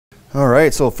All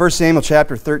right, so 1 Samuel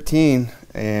chapter 13,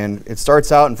 and it starts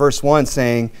out in verse 1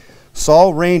 saying,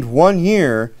 Saul reigned 1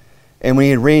 year, and when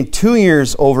he had reigned 2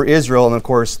 years over Israel, and of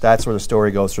course that's where the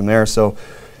story goes from there. So,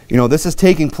 this is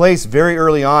taking place very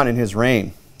early on in his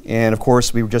reign. And of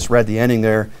course, we just read the ending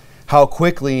there, how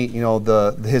quickly,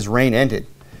 his reign ended.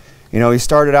 He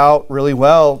started out really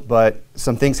well, but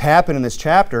some things happened in this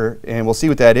chapter, and we'll see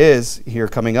what that is here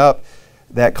coming up,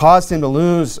 that caused him to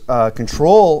lose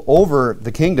control over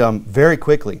the kingdom very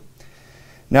quickly.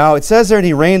 Now, it says there that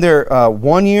he reigned there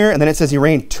 1 year, and then it says he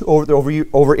reigned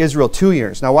over Israel 2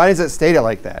 years. Now, why does it state it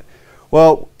like that?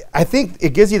 Well, I think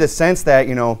it gives you the sense that,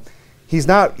 he's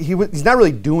not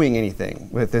really doing anything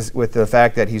with the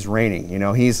fact that he's reigning.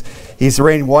 He's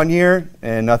reigned 1 year,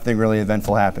 and nothing really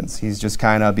eventful happens. He's just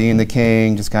kind of being the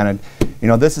king, just kind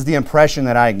of, this is the impression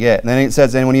that I get. And then it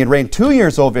says, and when he had reigned 2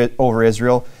 years over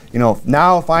Israel,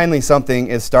 now finally something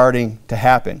is starting to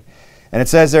happen. And it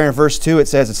says there in verse 2, it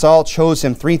says, Saul chose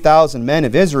him 3,000 men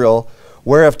of Israel,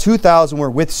 whereof 2,000 were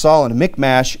with Saul in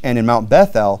Michmash and in Mount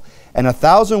Bethel, and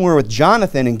 1,000 were with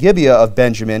Jonathan in Gibeah of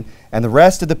Benjamin, and the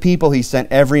rest of the people he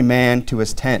sent every man to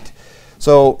his tent.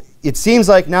 So it seems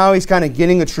like now he's kind of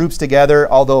getting the troops together,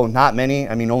 although not many.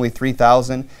 I mean, only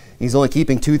 3,000. He's only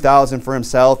keeping 2,000 for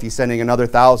himself. He's sending another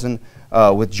 1,000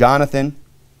 with Jonathan.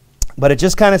 But it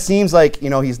just kind of seems like,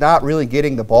 he's not really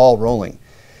getting the ball rolling.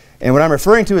 And what I'm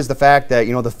referring to is the fact that,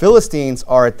 the Philistines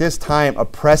are at this time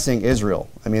oppressing Israel.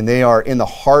 I mean, they are in the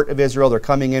heart of Israel. They're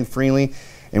coming in freely.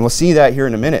 And we'll see that here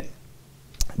in a minute.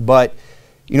 But,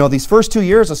 these first 2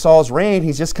 years of Saul's reign,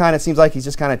 he's just kind of, seems like he's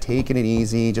just kind of taking it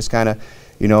easy, just kind of,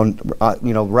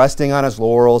 resting on his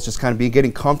laurels, just kind of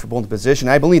getting comfortable in the position.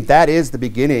 I believe that is the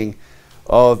beginning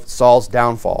of Saul's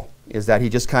downfall, is that he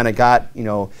just kind of got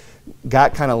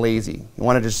kind of lazy. He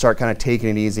wanted to start kind of taking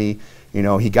it easy.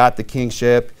 He got the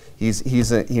kingship. He's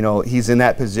in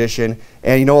that position.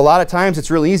 And, a lot of times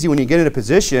it's really easy when you get in a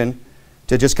position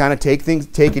to just kind of take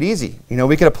it easy.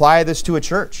 We could apply this to a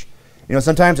church.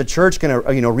 Sometimes a church can,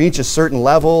 reach a certain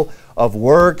level of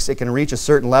works. It can reach a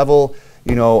certain level,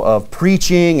 of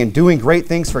preaching and doing great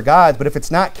things for God. But if it's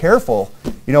not careful,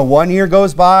 1 year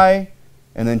goes by,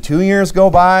 and then 2 years go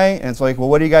by, and it's like, well,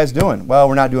 what are you guys doing? Well,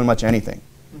 we're not doing much anything.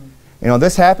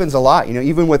 This happens a lot.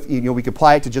 Even with, we could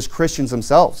apply it to just Christians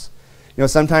themselves.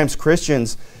 Sometimes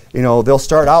Christians, they'll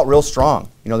start out real strong.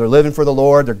 They're living for the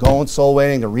Lord. They're going soul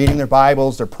winning. They're reading their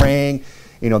Bibles. They're praying.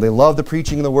 They love the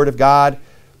preaching of the Word of God.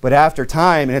 But after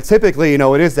time, and it's typically, it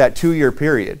is that 2 year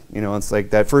period. It's like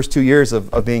that first 2 years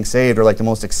of being saved are like the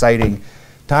most exciting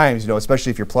times, especially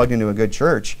if you're plugged into a good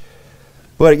church.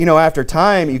 But, after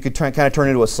time, you could kind of turn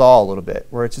into a Saul a little bit,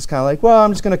 where it's just kind of like, well,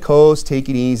 I'm just going to coast, take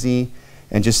it easy,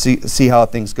 and just see how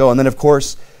things go. And then, of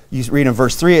course, you read in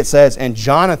verse 3, it says, and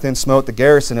Jonathan smote the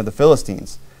garrison of the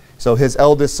Philistines. So his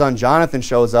eldest son, Jonathan,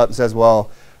 shows up and says,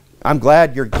 well, I'm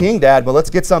glad you're king, Dad, but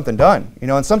let's get something done.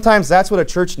 And sometimes that's what a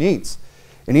church needs.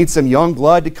 It needs some young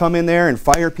blood to come in there and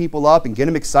fire people up and get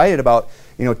them excited about,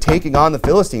 taking on the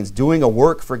Philistines, doing a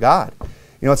work for God.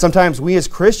 And sometimes we as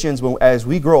Christians, as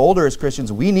we grow older as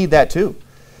Christians, we need that too.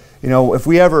 If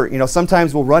we ever,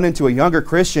 sometimes we'll run into a younger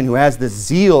Christian who has this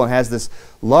zeal and has this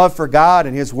love for God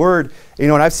and His Word.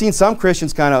 And I've seen some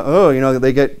Christians kind of,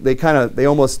 they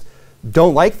almost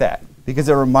don't like that, because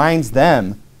it reminds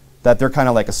them that they're kind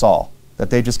of like a Saul,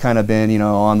 that they've just kind of been,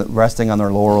 resting on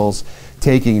their laurels,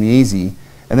 taking it easy.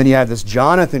 And then you have this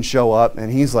Jonathan show up, and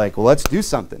he's like, well, let's do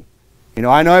something.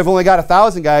 I know I've only got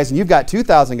 1,000 guys, and you've got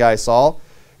 2,000 guys, Saul.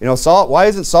 Saul, why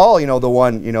isn't Saul, the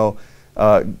one,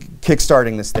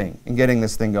 kickstarting this thing and getting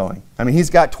this thing going? I mean, he's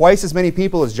got twice as many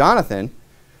people as Jonathan,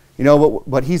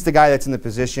 but he's the guy that's in the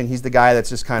position. He's the guy that's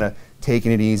just kind of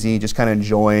taking it easy, just kind of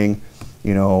enjoying,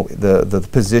 the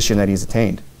position that he's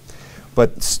attained.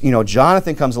 But,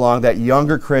 Jonathan comes along, that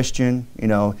younger Christian,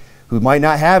 who might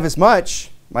not have as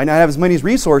many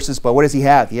resources, but what does he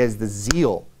have? He has the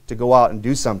zeal to go out and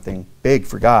do something big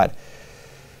for God.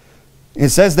 It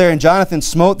says there, and Jonathan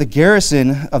smote the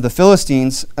garrison of the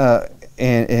Philistines,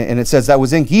 and it says that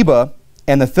was in Gibeah,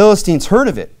 and the Philistines heard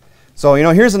of it. So,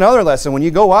 here's another lesson. When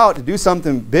you go out to do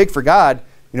something big for God,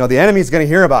 the enemy's going to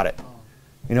hear about it.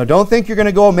 Don't think you're going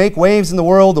to go make waves in the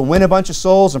world and win a bunch of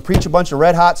souls and preach a bunch of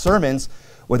red-hot sermons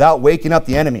without waking up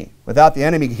the enemy, without the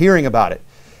enemy hearing about it.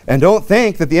 And don't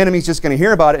think that the enemy's just going to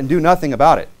hear about it and do nothing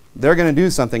about it. They're going to do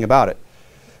something about it.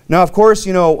 Now, of course,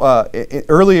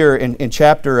 earlier in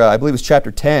chapter, I believe it was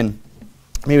chapter 10,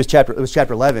 maybe it was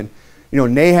chapter 11,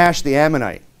 Nahash the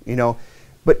Ammonite,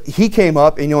 but he came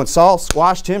up, and Saul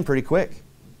squashed him pretty quick,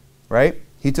 right?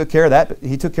 He took care of that.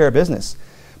 He took care of business.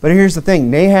 But here's the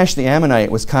thing. Nahash the Ammonite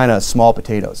was kind of small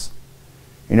potatoes.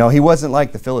 He wasn't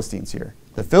like the Philistines here.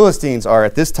 The Philistines are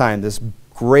at this time this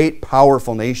great,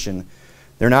 powerful nation.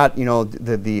 They're not,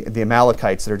 the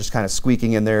Amalekites that are just kind of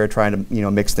squeaking in there trying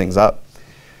to, mix things up.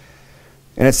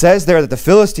 And it says there that the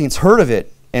Philistines heard of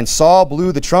it, and Saul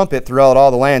blew the trumpet throughout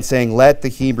all the land, saying, "Let the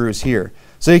Hebrews hear."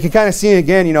 So you can kind of see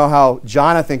again, how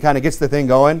Jonathan kind of gets the thing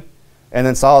going, and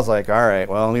then Saul's like, "All right,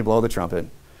 well, let me blow the trumpet.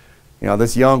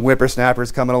 This young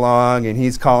whippersnapper's coming along, and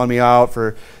he's calling me out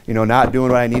for, not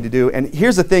doing what I need to do." And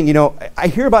here's the thing, I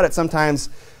hear about it sometimes,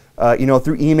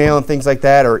 through email and things like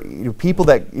that, or people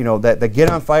that, that get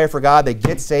on fire for God, they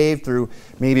get saved through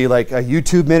maybe like a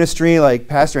YouTube ministry like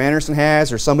Pastor Anderson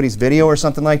has, or somebody's video or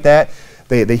something like that.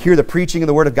 They hear the preaching of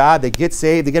the Word of God, they get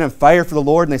saved, they get on fire for the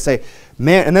Lord, and they say,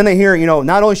 man, and then they hear,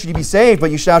 not only should you be saved,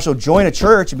 but you should also join a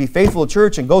church and be faithful to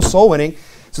church and go soul winning.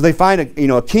 So they find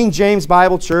a King James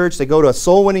Bible church, they go to a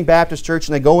soul winning Baptist church,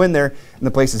 and they go in there, and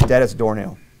the place is dead as a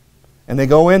doornail. And they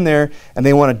go in there, and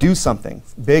they want to do something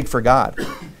big for God.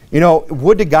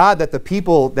 Would to God that the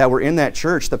people that were in that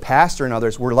church, the pastor and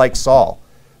others, were like Saul.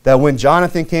 That when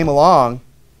Jonathan came along,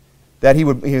 that he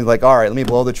was like, all right, let me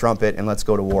blow the trumpet and let's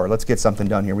go to war. Let's get something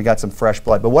done here. We got some fresh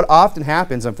blood. But what often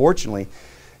happens, unfortunately,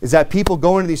 is that people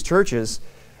go into these churches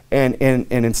and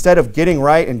instead of getting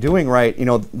right and doing right,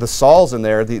 the Sauls in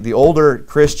there, the older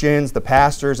Christians, the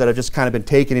pastors that have just kind of been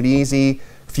taking it easy,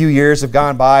 a few years have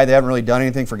gone by, they haven't really done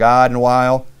anything for God in a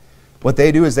while. What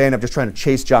they do is they end up just trying to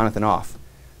chase Jonathan off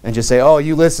and just say, oh,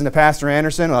 you listen to Pastor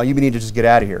Anderson? Well, you need to just get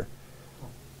out of here.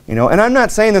 And I'm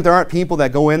not saying that there aren't people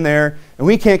that go in there, and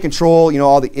we can't control,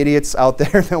 all the idiots out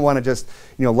there that want to just,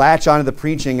 latch onto the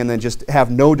preaching and then just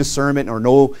have no discernment or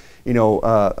no,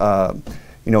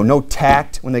 no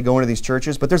tact when they go into these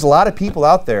churches. But there's a lot of people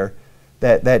out there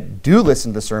that do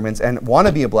listen to the sermons and want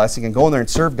to be a blessing and go in there and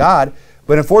serve God.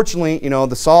 But unfortunately,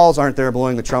 the Sauls aren't there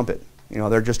blowing the trumpet.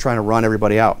 They're just trying to run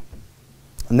everybody out.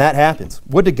 And that happens.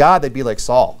 Would to God they'd be like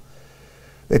Saul.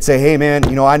 They'd say, hey, man,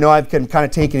 I know I've kind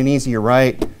of taken it easy. You're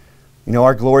right.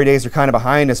 Our glory days are kind of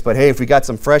behind us. But, hey, if we got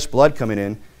some fresh blood coming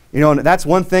in, and that's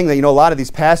one thing that, a lot of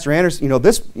these Pastor Anderson,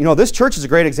 this church is a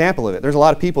great example of it. There's a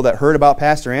lot of people that heard about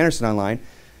Pastor Anderson online,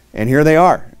 and here they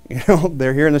are.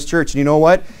 They're here in this church. And you know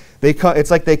what?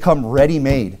 It's like they come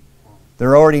ready-made. They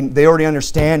already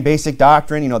understand basic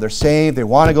doctrine. They're saved. They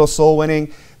want to go soul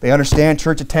winning. They understand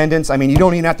church attendance. I mean, you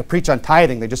don't even have to preach on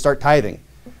tithing. They just start tithing.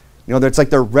 It's like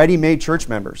they're ready-made church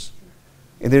members.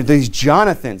 And they're these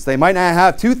Jonathans. They might not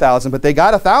have 2,000, but they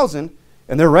got 1,000,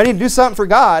 and they're ready to do something for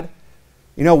God.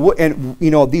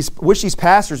 Wish these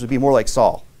pastors would be more like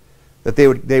Saul, that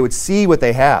they would see what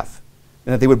they have,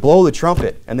 and that they would blow the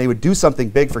trumpet, and they would do something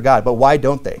big for God. But why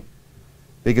don't they?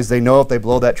 Because they know if they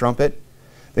blow that trumpet,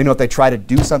 they know if they try to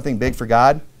do something big for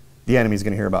God, the enemy's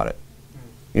going to hear about it.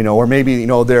 Or maybe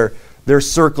their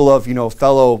circle of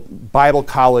fellow Bible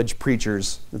college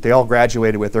preachers that they all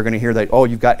graduated with, they're going to hear that, oh,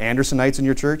 you've got Andersonites in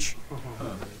your church.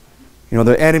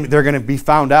 The enemy, they're going to be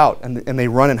found out, and they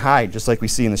run and hide, just like we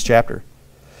see in this chapter.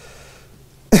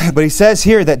 But he says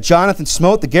here that Jonathan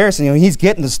smote the garrison. He's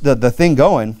getting the thing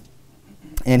going,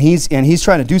 and he's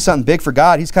trying to do something big for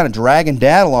God. He's kind of dragging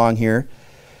Dad along here.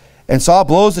 And Saul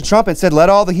blows the trumpet and said, let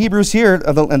all the Hebrews hear,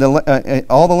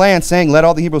 all the land, saying, let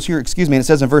all the Hebrews hear, and it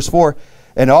says in verse 4,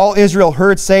 and all Israel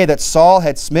heard say that Saul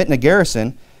had smitten a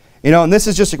garrison. And this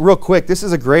is just real quick. This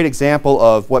is a great example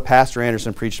of what Pastor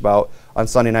Anderson preached about on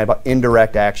Sunday night about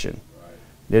indirect action. Right.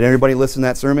 Did everybody listen to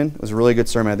that sermon? It was a really good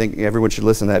sermon. I think everyone should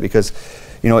listen to that because,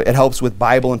 it helps with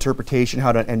Bible interpretation,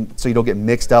 and so you don't get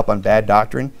mixed up on bad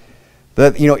doctrine.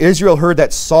 But, Israel heard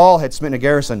that Saul had smitten a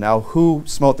garrison. Now, who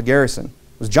smote the garrison?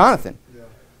 It was Jonathan. Yeah.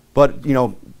 But,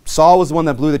 Saul was the one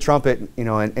that blew the trumpet,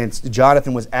 and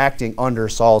Jonathan was acting under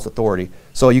Saul's authority.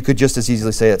 So you could just as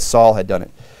easily say that Saul had done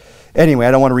it. Anyway,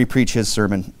 I don't want to repreach his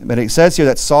sermon. But it says here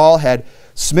that Saul had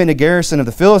smitten a garrison of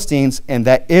the Philistines, and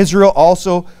that Israel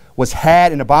also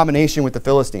had an abomination with the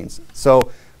Philistines.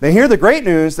 So they hear the great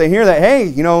news. They hear that,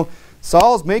 hey,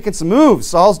 Saul's making some moves.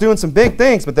 Saul's doing some big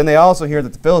things. But then they also hear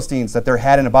that the Philistines, that they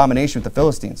had an abomination with the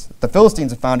Philistines. The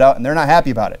Philistines have found out, and they're not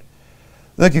happy about it.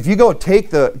 Look, if you go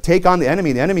take on the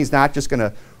enemy's not just going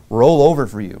to roll over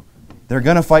for you. They're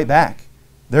going to fight back.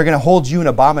 They're going to hold you in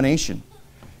abomination.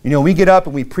 We get up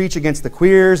and we preach against the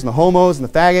queers and the homos and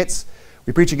the faggots.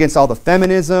 We preach against all the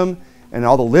feminism and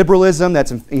all the liberalism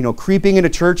that's creeping into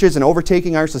churches and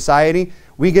overtaking our society.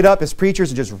 We get up as preachers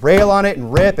and just rail on it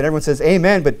and rip, and everyone says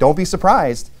amen, but don't be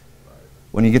surprised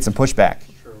when you get some pushback.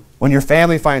 When your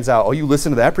family finds out, oh, you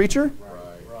listen to that preacher?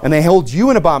 And they hold you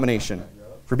in abomination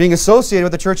for being associated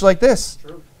with a church like this.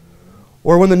 True.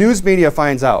 Or when the news media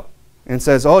finds out and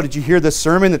says, oh, did you hear this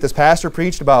sermon that this pastor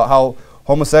preached about how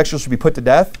homosexuals should be put to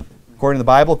death, according to the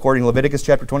Bible, according to Leviticus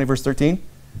chapter 20, verse 13?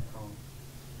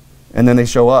 And then they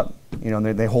show up, and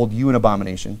they hold you in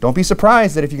abomination. Don't be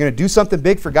surprised that if you're going to do something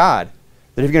big for God,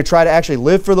 that if you're going to try to actually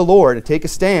live for the Lord and take a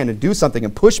stand and do something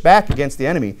and push back against the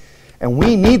enemy. And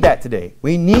we need that today.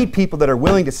 We need people that are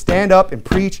willing to stand up and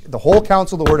preach the whole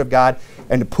counsel of the Word of God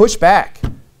and to push back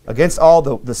against all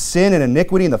the sin and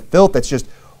iniquity and the filth that's just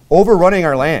overrunning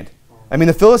our land. I mean,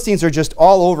 the Philistines are just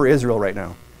all over Israel right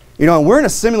now. And we're in a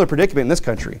similar predicament in this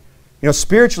country.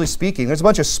 Spiritually speaking, there's a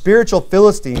bunch of spiritual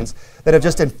Philistines that have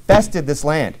just infested this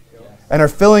land and are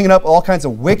filling it up all kinds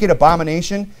of wicked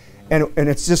abomination. And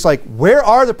it's just like, where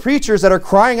are the preachers that are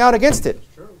crying out against it?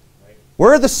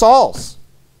 Where are the Sauls?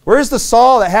 Where's the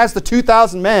Saul that has the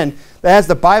 2,000 men, that has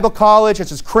the Bible college, that's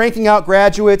just cranking out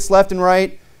graduates left and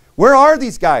right? Where are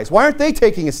these guys? Why aren't they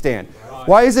taking a stand?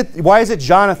 Why is it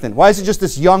Jonathan? Why is it just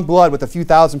this young blood with a few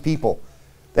thousand people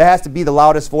that has to be the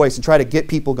loudest voice and try to get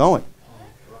people going?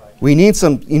 We need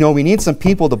some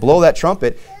people to blow that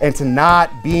trumpet and to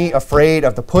not be afraid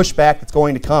of the pushback that's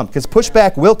going to come, because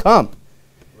pushback will come.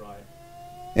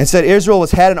 And said Israel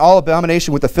had an all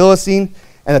abomination with the Philistine,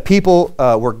 and the people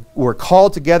were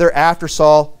called together after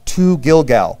Saul to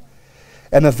Gilgal.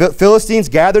 And the Philistines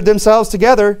gathered themselves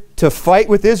together to fight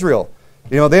with Israel.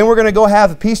 Then we're going to go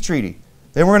have a peace treaty.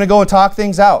 Then we're going to go and talk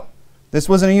things out. This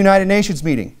wasn't a United Nations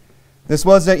meeting. This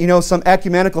wasn't, some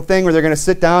ecumenical thing where they're going to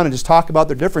sit down and just talk about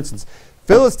their differences.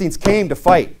 Philistines came to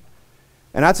fight.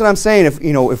 And that's what I'm saying.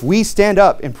 If we stand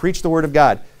up and preach the Word of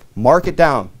God, mark it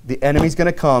down. The enemy's going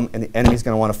to come, and the enemy's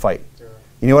going to want to fight.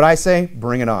 You know what I say?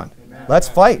 Bring it on. Amen. Let's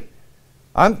fight.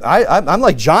 I'm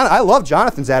like John. I love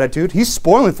Jonathan's attitude. He's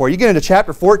spoiling for you. You get into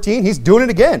chapter 14, he's doing it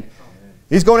again.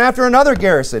 He's going after another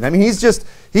garrison. I mean,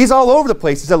 he's all over the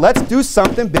place. He said, let's do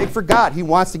something big for God. He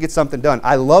wants to get something done.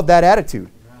 I love that attitude.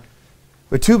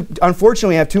 But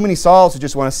unfortunately, we have too many Sauls who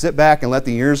just want to sit back and let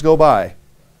the years go by,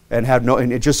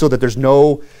 and just so that there's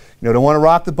no. Don't want to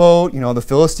rock the boat. The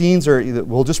Philistines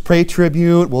we'll just pay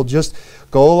tribute. We'll just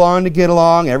go along to get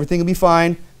along. Everything will be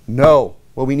fine. No.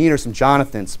 What we need are some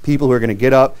Jonathans, people who are going to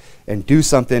get up and do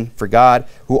something for God,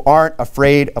 who aren't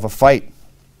afraid of a fight.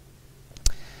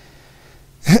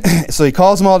 So he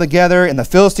calls them all together, and the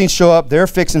Philistines show up. They're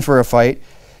fixing for a fight.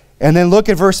 And then look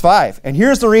at verse 5. And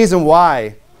here's the reason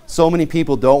why so many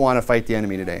people don't want to fight the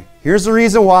enemy today. Here's the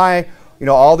reason why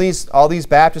all these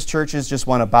Baptist churches just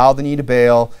want to bow the knee to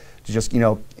Baal, to just,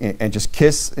 and just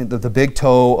kiss the big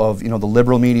toe of, the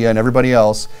liberal media and everybody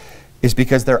else, is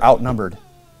because they're outnumbered.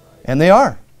 And they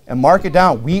are. And mark it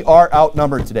down. We are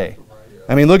outnumbered today.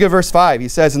 I mean, look at verse 5. He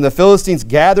says, and the Philistines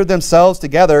gathered themselves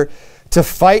together to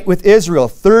fight with Israel,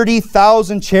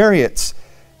 30,000 chariots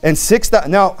and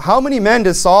 6,000. Now, how many men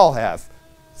does Saul have?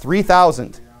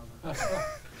 3,000.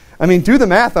 I mean, do the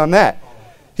math on that.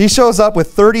 He shows up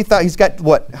with 30,000. He's got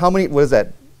what? How many? What is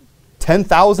that?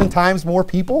 10,000 times more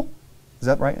people? Is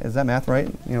that right? Is that math right?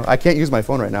 I can't use my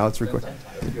phone right now. It's recording.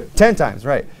 10 times,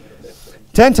 right.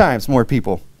 10 times more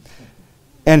people.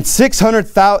 And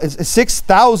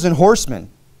 6,000 horsemen.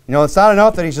 It's not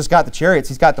enough that he's just got the chariots.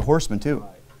 He's got the horsemen too.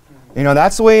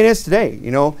 That's the way it is today.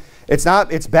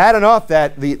 It's bad enough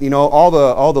that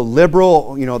all the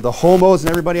liberal, the homos and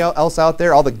everybody else out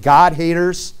there, all the God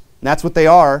haters, and that's what they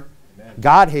are. Amen.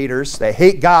 God haters. They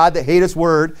hate God. They hate His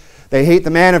Word. They hate the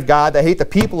man of God. They hate the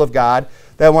people of God.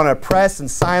 They want to oppress and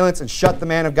silence and shut the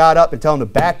man of God up and tell him to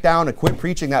back down and quit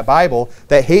preaching that Bible.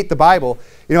 They hate the Bible.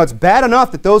 It's bad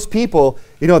enough that those people,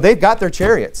 they've got their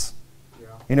chariots.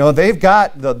 Yeah. They've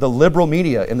got the liberal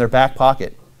media in their back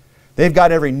pocket. They've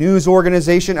got every news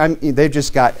organization. They've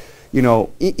just got,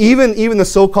 even the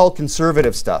so-called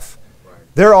conservative stuff. Right.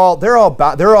 They're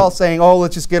all saying, oh,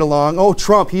 let's just get along. Oh,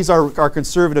 Trump, he's our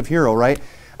conservative hero, right?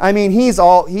 I mean, he's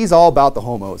all about the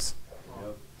homos.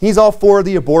 Yep. He's all for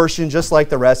the abortion, just like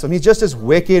the rest of them. He's just as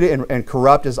wicked and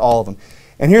corrupt as all of them.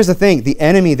 And here's the thing: the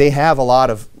enemy, they have a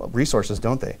lot of resources,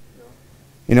 don't they?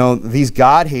 Yeah. These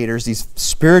God haters, these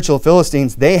spiritual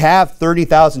Philistines, they have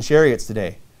 30,000 chariots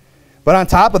today. But on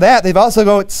top of that, they've also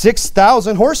got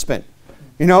 6,000 horsemen.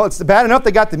 It's bad enough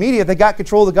they got the media; they got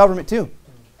control of the government too.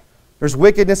 There's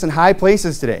wickedness in high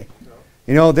places today.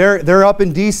 They're up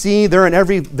in D.C. They're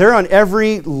on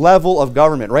every level of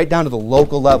government, right down to the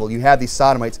local level. You have these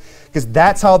sodomites, because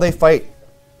that's how they fight.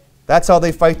 That's how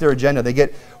they fight their agenda. They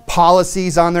get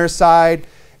policies on their side.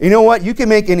 You know what? You can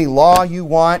make any law you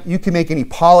want. You can make any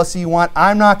policy you want.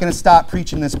 I'm not going to stop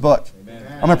preaching this book. Amen.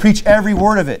 I'm going to preach every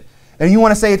word of it. And you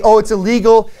want to say, oh, it's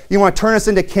illegal. You want to turn us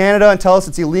into Canada and tell us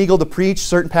it's illegal to preach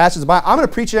certain passages of the Bible. I'm going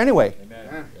to preach it anyway.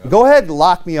 Amen. Go ahead and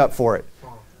lock me up for it.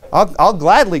 I'll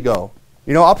gladly go.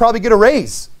 I'll probably get a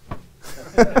raise.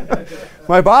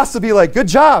 My boss will be like, good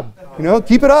job.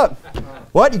 Keep it up.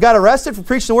 What? You got arrested for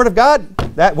preaching the Word of God?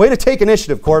 That way to take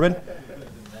initiative, Corbin.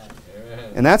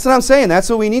 And that's what I'm saying. That's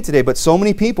what we need today. But so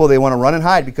many people, they want to run and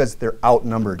hide because they're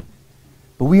outnumbered.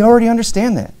 But we already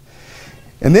understand that.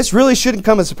 And this really shouldn't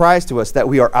come as a surprise to us that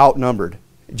we are outnumbered.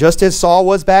 Just as Saul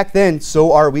was back then,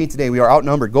 so are we today. We are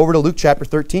outnumbered. Go over to Luke chapter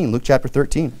 13. Luke chapter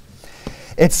 13.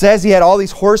 It says he had all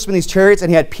these horsemen, these chariots, and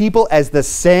he had people as the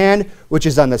sand which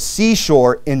is on the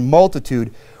seashore in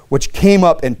multitude, which came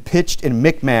up and pitched in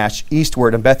Michmash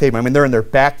eastward in Beth-Aven. I mean, they're in their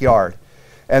backyard.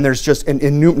 And there's just,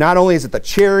 not only is it the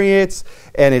chariots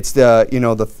and it's the,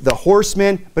 the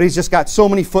horsemen, but he's just got so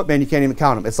many footmen you can't even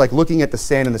count them. It's like looking at the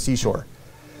sand in the seashore.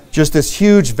 Just this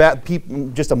huge,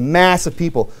 just a mass of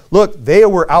people. Look, they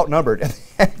were outnumbered.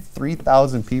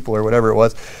 3,000 people or whatever it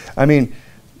was. I mean,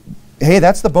 hey,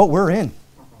 that's the boat we're in.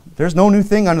 There's no new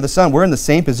thing under the sun. We're in the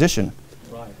same position.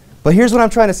 Right. But here's what I'm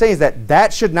trying to say is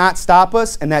that should not stop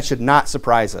us and that should not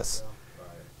surprise us.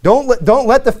 Don't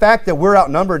let the fact that we're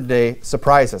outnumbered today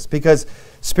surprise us, because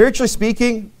spiritually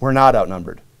speaking, we're not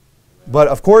outnumbered. But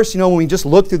of course, when we just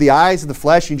look through the eyes of the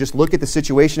flesh and just look at the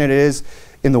situation it is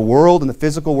in the world, in the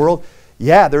physical world,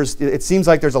 yeah, it seems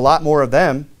like there's a lot more of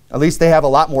them. At least they have a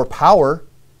lot more power.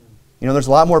 There's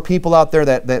a lot more people out there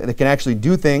that can actually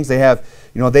do things. They have,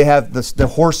 they have the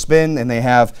horsemen and they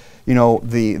have,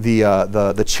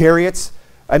 the chariots.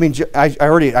 I mean, I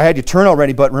had you turn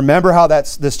already, but remember how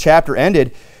this chapter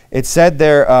ended. It said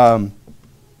there, well,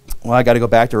 I got to go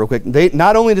back to it real quick.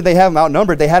 Not only did they have them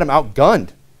outnumbered, they had them outgunned.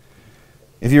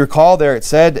 If you recall there, it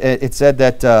said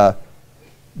that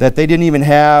they didn't even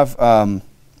have,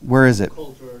 where is it?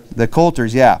 Coulters. The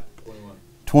Coulters, yeah.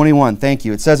 21, thank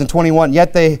you. It says in 21,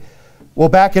 yet they, well,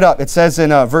 back it up. It says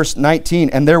in verse 19,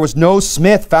 and there was no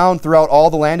smith found throughout all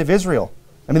the land of Israel.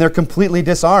 I mean, they're completely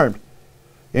disarmed.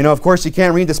 Of course, you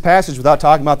can't read this passage without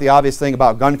talking about the obvious thing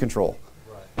about gun control.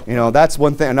 Right. That's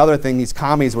one thing. Another thing these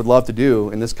commies would love to do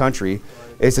in this country, right,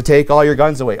 is to take all your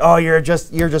guns away. Oh, you're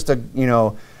just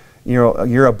a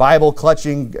you're a Bible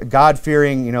clutching, God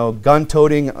fearing, gun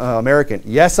toting American.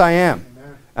 Yes, I am.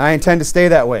 Amen. I intend to stay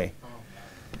that way.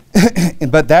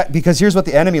 But because here's what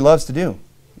the enemy loves to do.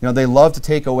 They love to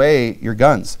take away your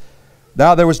guns.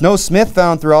 Now there was no smith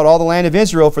found throughout all the land of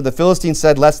Israel, for the Philistines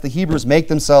said, lest the Hebrews make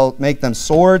them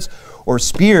swords or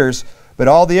spears. But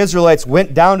all the Israelites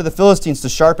went down to the Philistines to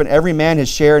sharpen every man his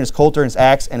share and his coulter and his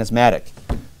axe and his mattock.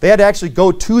 They had to actually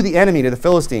go to the enemy, to the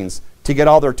Philistines, to get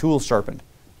all their tools sharpened.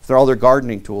 For all their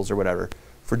gardening tools or whatever,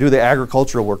 for do the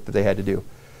agricultural work that they had to do.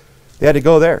 They had to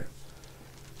go there.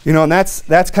 And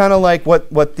that's kind of like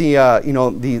what these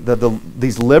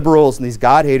liberals and these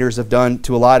God haters have done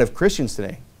to a lot of Christians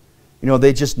today.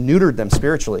 They just neutered them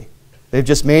spiritually. They've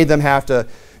just made them have to,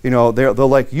 they're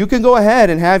like, you can go ahead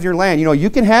and have your land. You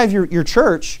can have your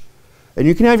church, and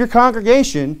you can have your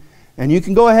congregation, and you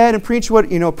can go ahead and preach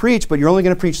preach, but you're only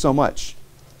going to preach so much.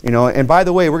 And by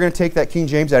the way, we're going to take that King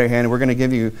James out of your hand, and we're going to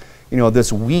give you,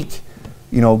 this weak,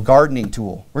 gardening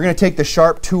tool. We're going to take the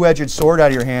sharp two-edged sword out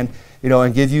of your hand,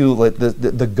 and give you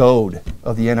the goad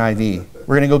of the NIV.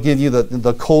 We're going to go give you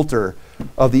the coulter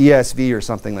of the ESV or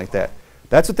something like that.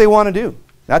 That's what they want to do.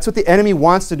 That's what the enemy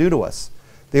wants to do to us.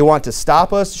 They want to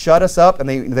stop us, shut us up, and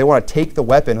they want to take the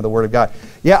weapon of the Word of God.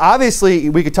 Yeah, obviously,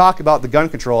 we could talk about the gun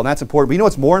control, and that's important. But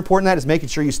what's more important than that is making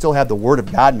sure you still have the Word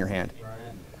of God in your hand.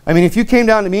 I mean, if you came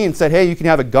down to me and said, hey, you can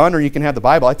have a gun or you can have the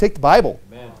Bible, I'd take the Bible.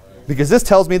 Amen. Because this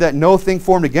tells me that no thing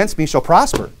formed against me shall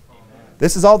prosper. Amen.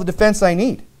 This is all the defense I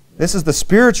need. This is the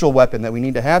spiritual weapon that we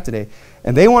need to have today.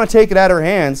 And they want to take it out of our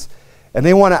hands, and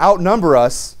they want to outnumber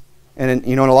us. And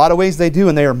in a lot of ways they do,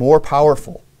 and they are more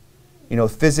powerful.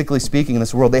 Physically speaking in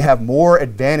this world, they have more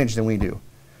advantage than we do.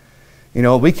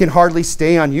 We can hardly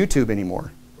stay on YouTube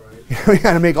anymore. Right. We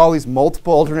got to make all these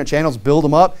multiple alternate channels, build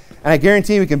them up. And I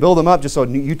guarantee we can build them up just so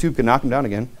YouTube can knock them down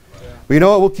again. Yeah. But you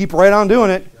know what? We'll keep right on doing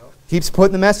it. Yep. Keeps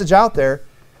putting the message out there.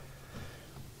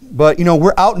 But,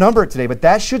 we're outnumbered today. But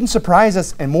that shouldn't surprise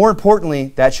us. And more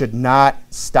importantly, that should not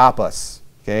stop us.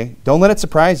 Okay? Don't let it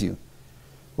surprise you.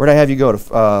 Where did I have you go?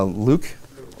 To Luke?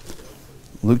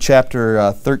 Luke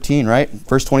chapter 13, right?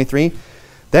 Verse 23.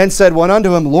 Then said one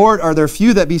unto him, Lord, are there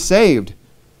few that be saved?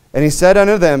 And he said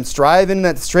unto them, strive in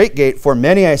that strait gate, for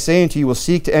many, I say unto you, will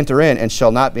seek to enter in, and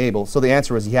shall not be able. So the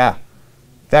answer was, yeah.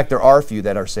 In fact, there are few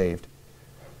that are saved.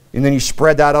 And then you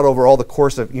spread that out over all the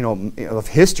course of, of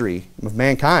history, of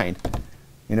mankind.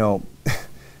 It's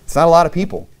not a lot of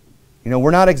people.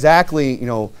 We're not exactly,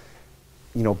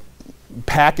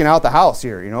 packing out the house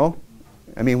here,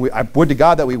 I mean, I would to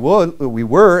God that we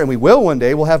were, and we will one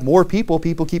day. We'll have more people.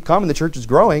 People keep coming. The church is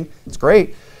growing. It's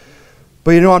great.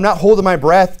 But, I'm not holding my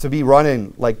breath to be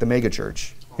running like the mega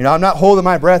church. You know, I'm not holding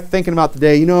my breath thinking about the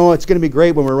day, you know, it's going to be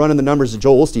great when we're running the numbers that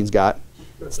Joel Osteen's got.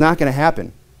 It's not going to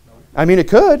happen. I mean, it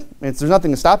could. There's nothing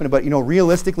to stop it. But, you know,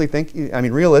 realistically,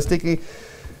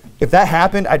 if that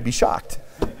happened, I'd be shocked.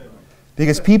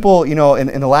 Because people, you know,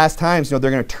 in the last times, you know, they're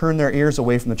going to turn their ears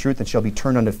away from the truth and shall be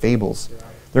turned unto fables.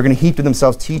 They're going to heap to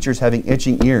themselves teachers having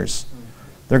itching ears.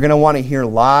 They're going to want to hear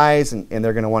lies, and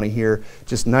they're going to want to hear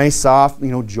just nice, soft, you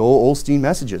know, Joel Osteen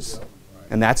messages.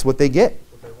 And that's what they get.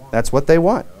 That's what they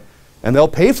want. And they'll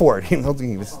pay for it.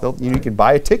 You can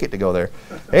buy a ticket to go there.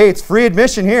 Hey, it's free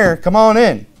admission here. Come on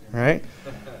in. Right?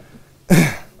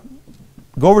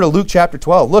 Go over to Luke chapter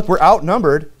 12. Look, we're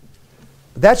outnumbered.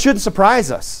 That shouldn't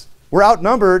surprise us. We're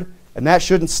outnumbered, and that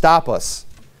shouldn't stop us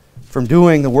from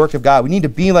doing the work of God. We need to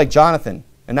be like Jonathan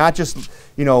and not just,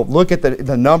 you know, look at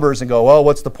the numbers and go, well,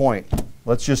 what's the point?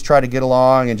 Let's just try to get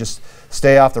along and just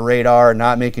stay off the radar and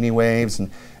not make any waves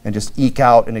and just eke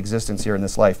out an existence here in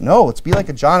this life. No, let's be like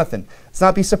a Jonathan. Let's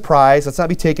not be surprised. Let's not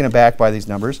be taken aback by these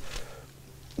numbers.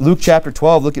 Luke chapter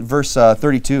 12, look at verse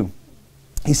 32.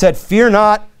 He said, fear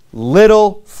not,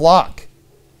 little flock.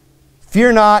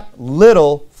 Fear not,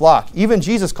 little flock. Even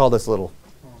Jesus called us little.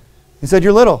 He said,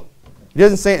 you're little. He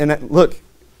doesn't say, and look,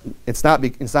 it's not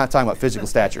talking about physical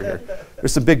stature here.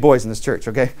 There's some big boys in this church,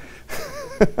 okay?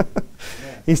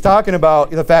 He's talking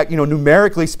about the fact, you know,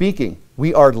 numerically speaking,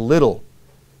 we are little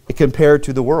compared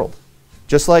to the world.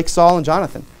 Just like Saul and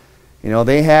Jonathan. You know,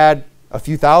 they had a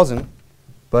few thousand,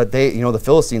 but they, you know, the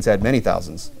Philistines had many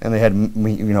thousands, and they had,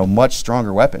 you know, much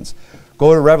stronger weapons.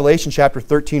 Go to Revelation chapter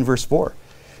 13, verse 4.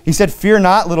 He said, fear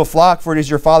not, little flock, for it is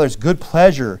your Father's good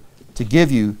pleasure to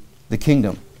give you the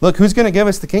kingdom. Look, who's going to give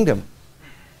us the kingdom?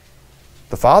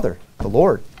 The Father, the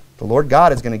Lord. The Lord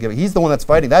God is going to give it. He's the one that's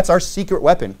fighting. That's our secret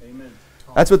weapon. Amen.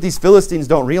 That's what these Philistines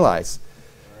don't realize.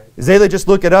 Is they just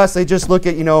look at us. They just look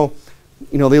at, you know,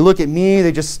 they look at me.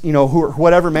 They just, you know,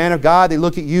 whatever man of God. They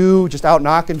look at you just out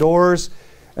knocking doors.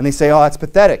 And they say, oh, that's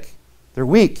pathetic. They're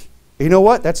weak. And you know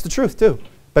what? That's the truth too.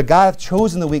 But God hath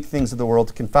chosen the weak things of the world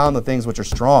to confound the things which are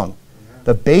strong.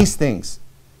 The base things.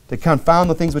 To confound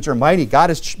the things which are mighty. God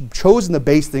has chosen the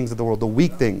base things of the world. The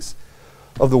weak things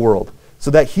of the world. So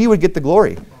that He would get the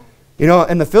glory. You know,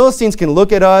 and the Philistines can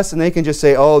look at us and they can just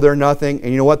say, oh, they're nothing.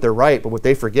 And you know what? They're right. But what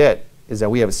they forget is that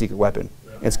we have a secret weapon.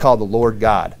 It's called the Lord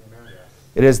God.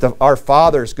 It is our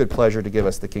Father's good pleasure to give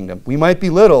us the kingdom. We might be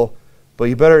little, but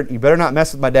you better not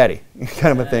mess with my daddy,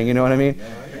 kind of a thing. You know what I mean?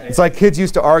 It's like kids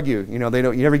used to argue. You know,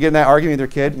 you never get in that argument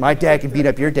with your kid. My dad can beat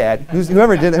up your dad.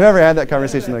 Whoever had that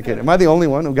conversation with their kid? Am I the only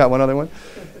one who got one other one?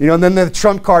 You know, and then the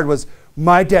trump card was,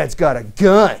 my dad's got a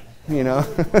gun. You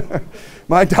know,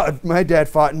 my dad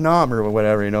fought in Nam or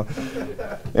whatever. You know.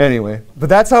 Anyway, but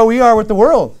that's how we are with the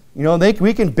world. You know,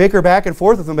 we can bicker back and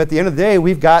forth with them. But at the end of the day,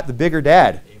 we've got the bigger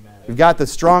dad. Amen. We've got the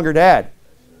stronger dad.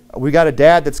 We got a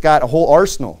dad that's got a whole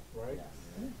arsenal. Right.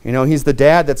 You know, he's the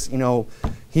dad that's, you know,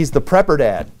 he's the prepper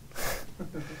dad.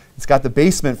 It's got the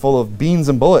basement full of beans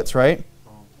and bullets, right?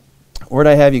 Where'd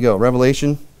I have you go?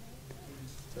 Revelation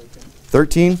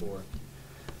 13?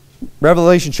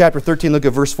 Revelation chapter 13, look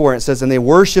at verse 4. It says, and they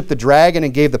worshipped the dragon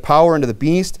and gave the power unto the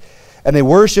beast. And they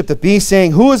worshipped the beast,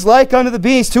 saying, who is like unto the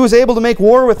beast? Who is able to make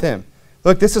war with him?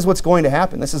 Look, this is what's going to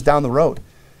happen. This is down the road.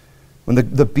 When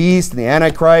the beast and the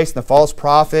Antichrist and the false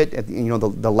prophet, you know,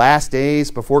 the last days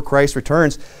before Christ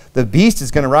returns, the beast is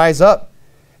going to rise up.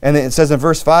 And it says in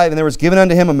verse 5, and there was given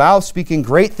unto him a mouth speaking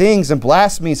great things and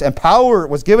blasphemies, and power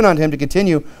was given unto him to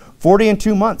continue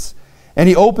 42 months. And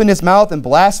he opened his mouth and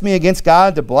blasphemed against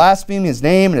God, to blaspheme his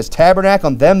name and his tabernacle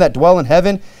and them that dwell in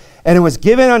heaven. And it was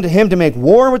given unto him to make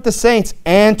war with the saints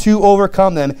and to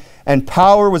overcome them. And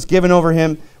power was given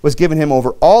him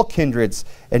over all kindreds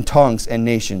and tongues and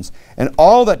nations. And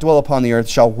all that dwell upon the earth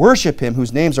shall worship him,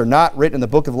 whose names are not written in the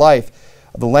book of life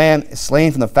of the Lamb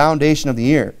slain from the foundation of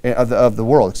the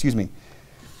world. Excuse me.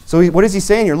 So what is he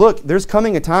saying here? Look, there's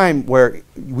coming a time where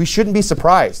we shouldn't be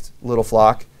surprised, little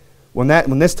flock, when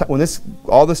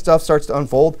all this stuff starts to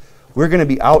unfold. We're going to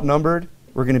be outnumbered.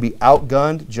 We're going to be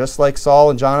outgunned, just like Saul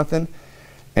and Jonathan.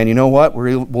 And you know what?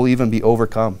 We'll even be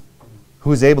overcome.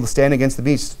 Who is able to stand against the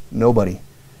beast? Nobody.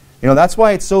 You know, that's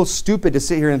why it's so stupid to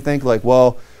sit here and think like,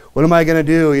 well, what am I going to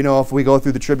do, you know, if we go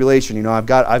through the tribulation? You know, I've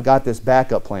got this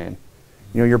backup plan.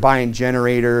 You know, you're buying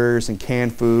generators and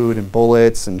canned food and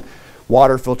bullets and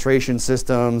water filtration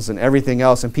systems and everything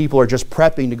else, and people are just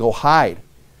prepping to go hide.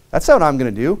 That's not what I'm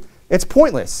going to do. It's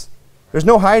pointless. There's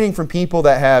no hiding from people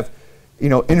that have, you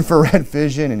know, infrared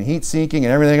vision and heat seeking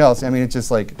and everything else. I mean, it's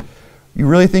just like, you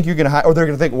really think you're going to hide? Or they're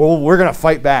going to think, well, we're going to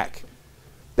fight back.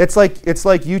 It's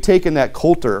like you taking that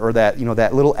coulter or that, you know,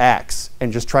 that little axe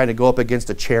and just trying to go up against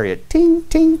a chariot. Ting,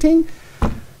 ting, ting.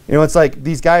 You know, it's like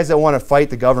these guys that want to fight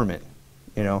the government,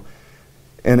 you know,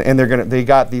 and they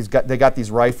got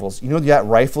these rifles. You know, that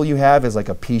rifle you have is like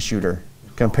a pea shooter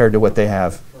compared to what they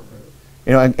have.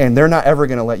 You know, and they're not ever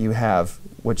going to let you have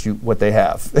what they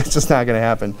have. It's just not going to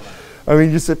happen. I mean,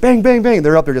 you just say bang, bang, bang.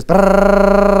 They're up there just,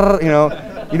 you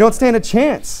know, you don't stand a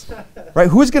chance, right?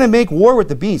 Who's going to make war with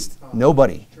the beast?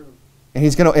 Nobody. And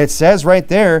he's going to. It says right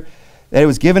there that it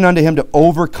was given unto him to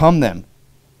overcome them.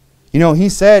 You know, he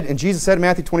said, and Jesus said in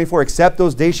Matthew 24, except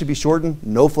those days should be shortened,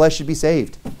 no flesh should be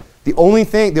saved. The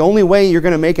only way you're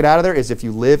going to make it out of there is if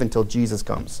you live until Jesus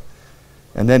comes.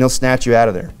 And then he'll snatch you out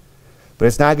of there. But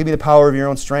it's not going to be the power of your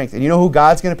own strength. And you know who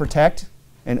God's going to protect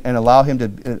and allow him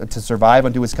to survive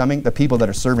unto his coming? The people that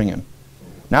are serving him.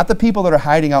 Not the people that are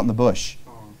hiding out in the bush.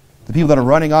 The people that are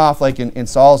running off like in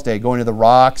Saul's day, going to the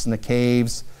rocks and the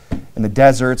caves and the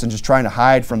deserts and just trying to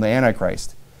hide from the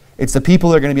Antichrist. It's the people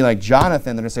that are going to be like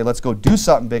Jonathan that are going to say, let's go do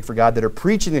something big for God, that are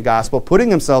preaching the gospel, putting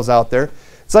themselves out there.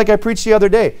 It's like I preached the other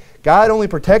day. God only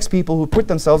protects people who put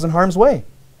themselves in harm's way.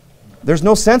 There's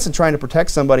no sense in trying to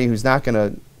protect somebody who's not going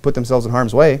to put themselves in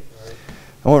harm's way.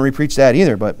 I won't re-preach that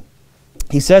either, but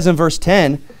he says in verse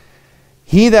 10,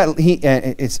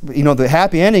 the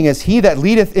happy ending is, he that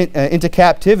leadeth into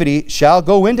captivity shall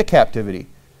go into captivity.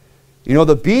 You know,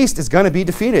 the beast is going to be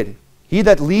defeated. He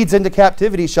that leads into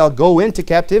captivity shall go into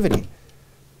captivity.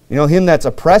 You know, him that's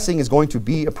oppressing is going to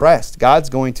be oppressed. God's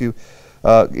going to,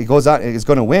 is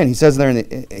going to win. He says there,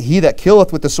 he that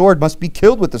killeth with the sword must be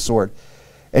killed with the sword.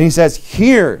 And he says,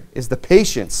 here is the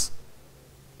patience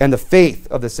and the faith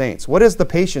of the saints. What is the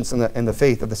patience and the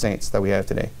faith of the saints that we have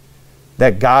today?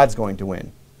 That God's going to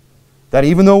win. That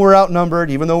even though we're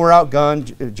outnumbered, even though we're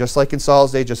outgunned, just like in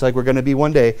Saul's day, just like we're going to be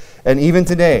one day, and even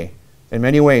today, in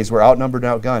many ways, we're outnumbered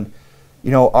and outgunned. You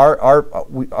know,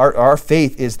 our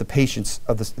faith is the patience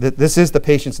of this is the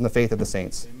patience and the faith of the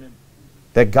saints. Amen.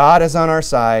 That God is on our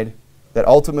side, that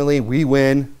ultimately we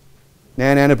win,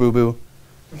 na boo boo.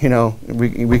 You know, we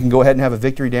can go ahead and have a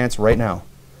victory dance right now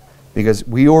because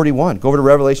we already won. Go over to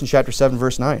Revelation chapter 7,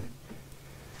 verse 9.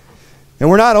 And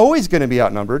we're not always going to be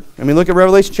outnumbered. I mean, look at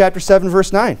Revelation chapter 7,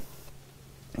 verse 9.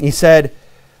 He said,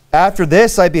 after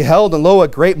this I beheld, and lo, a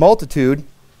great multitude,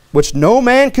 which no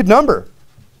man could number.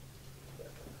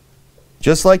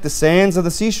 Just like the sands of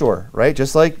the seashore, right?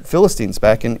 Just like Philistines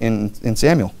back in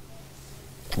Samuel.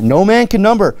 No man can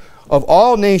number, of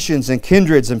all nations and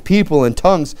kindreds and people and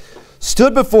tongues,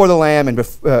 stood before the Lamb and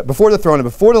before the throne and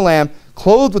before the Lamb,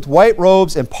 clothed with white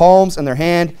robes and palms in their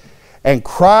hand, and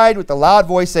cried with a loud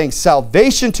voice, saying,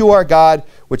 salvation to our God,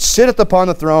 which sitteth upon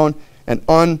the throne, and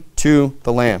unto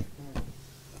the Lamb.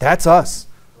 That's us.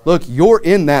 Look, you're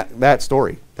in that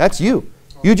story. That's you.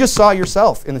 You just saw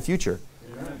yourself in the future.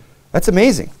 That's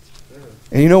amazing.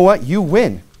 And you know what? You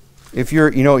win. If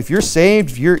you're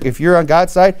saved, if you're on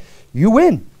God's side, you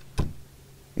win.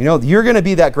 You know, you're going to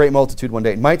be that great multitude one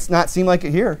day. It might not seem like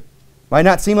it here. Might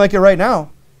not seem like it right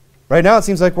now. Right now it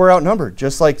seems like we're outnumbered,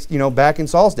 just like, you know, back in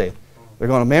Saul's day. They're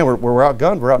going, man, we're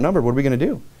outgunned, we're outnumbered. What are we going to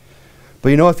do? But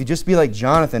you know, if you just be like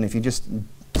Jonathan, if you just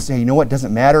say, you know what,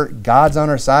 doesn't matter. God's on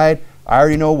our side. I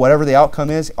already know whatever the outcome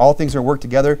is. All things are worked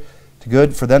together to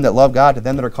good for them that love God, to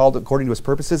them that are called according to his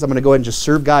purposes. I'm going to go ahead and just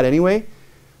serve God anyway. I'm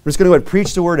just going to go ahead and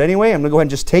preach the word anyway. I'm going to go ahead and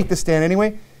just take the stand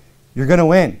anyway. You're going to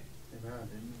win.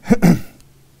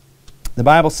 The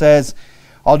Bible says,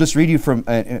 I'll just read you from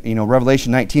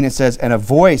Revelation 19. It says, and a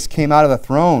voice came out of the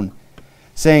throne,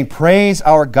 saying, praise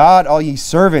our God, all ye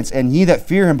servants, and ye that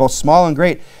fear him, both small and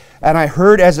great. And I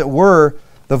heard, as it were,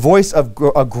 the voice of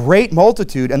a great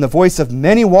multitude, and the voice of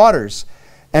many waters,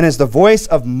 and as the voice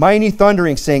of mighty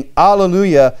thundering, saying,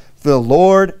 Alleluia, for the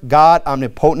Lord God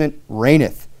omnipotent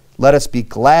reigneth. Let us be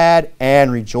glad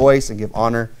and rejoice and give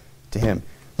honor to him.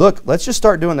 Look, let's just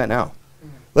start doing that now.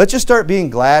 Let's just start being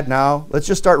glad now. Let's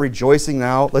just start rejoicing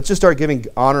now. Let's just start giving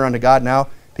honor unto God now,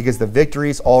 because the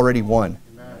victory's already won.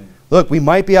 Amen. Look, we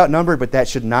might be outnumbered, but that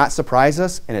should not surprise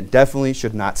us, and it definitely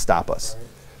should not stop us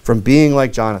from being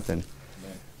like Jonathan,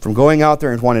 from going out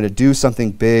there and wanting to do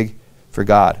something big for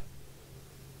God.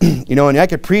 You know, and I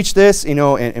could preach this, you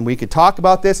know, and we could talk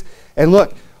about this. And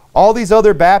look, all these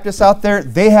other Baptists out there,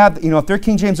 they have, you know, if they're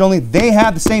King James only, they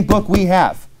have the same book we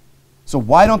have. So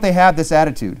why don't they have this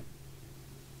attitude?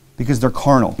 Because they're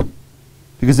carnal.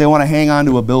 Because they want to hang on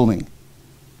to a building.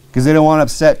 Because they don't want to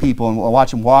upset people and watch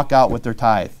them walk out with their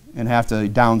tithe and have to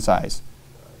downsize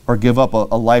or give up a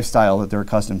lifestyle that they're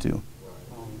accustomed to.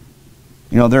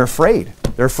 You know, they're afraid.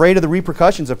 They're afraid of the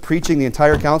repercussions of preaching the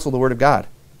entire counsel of the Word of God.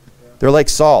 They're like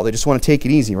Saul. They just want to take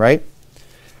it easy, right?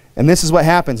 And this is what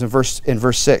happens in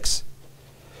verse 6.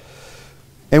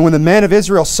 And when the men of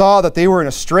Israel saw that they were in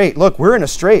a strait, look, we're in a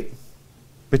strait.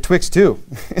 betwixt two,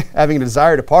 having a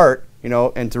desire to depart,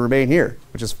 and to remain here,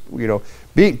 which is, to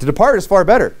depart is far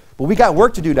better. But we got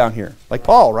work to do down here, like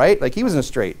Paul, right? Like he was in a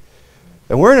strait,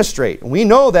 and we're in a strait, and we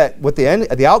know that what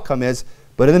the outcome is.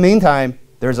 But in the meantime,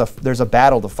 there's a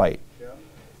battle to fight. Yeah.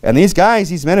 And these guys,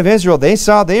 these men of Israel, they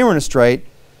saw they were in a strait,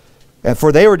 and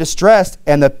for they were distressed,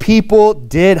 and the people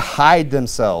did hide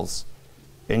themselves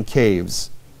in caves,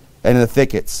 and in the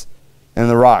thickets, and in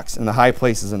the rocks, and the high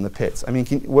places, and the pits. I mean,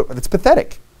 it's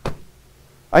pathetic.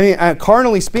 I mean,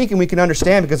 carnally speaking, we can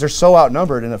understand because they're so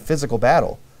outnumbered in a physical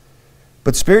battle.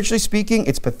 But spiritually speaking,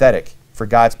 it's pathetic for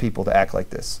God's people to act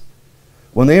like this.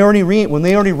 When they already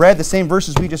read the same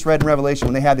verses we just read in Revelation,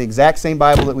 when they have the exact same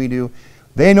Bible that we do,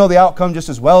 they know the outcome just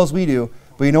as well as we do.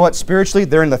 But you know what? Spiritually,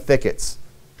 they're in the thickets.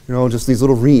 Just these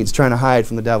little reeds trying to hide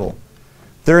from the devil.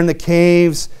 They're in the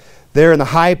caves. They're in the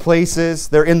high places.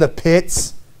 They're in the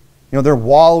pits. They're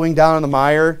wallowing down in the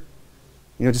mire.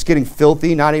 Just getting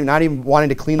filthy, not even wanting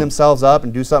to clean themselves up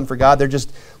and do something for God. They're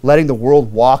just letting the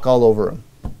world walk all over them.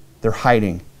 They're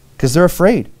hiding because they're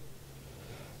afraid.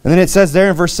 And then it says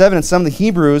there in verse 7, and some of the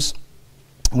Hebrews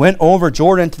went over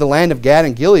Jordan to the land of Gad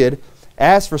and Gilead.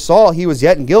 As for Saul, he was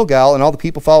yet in Gilgal, and all the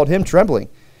people followed him trembling.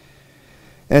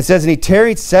 And it says, and he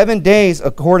tarried 7 days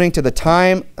according to the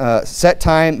time, set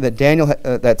time that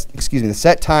the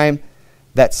set time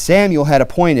that Samuel had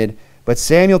appointed. But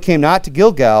Samuel came not to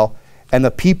Gilgal, and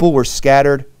the people were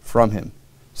scattered from him.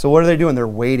 So what are they doing? They're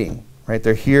waiting, right?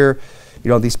 They're here.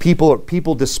 These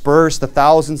people disperse, the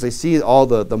thousands. They see all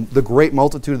the great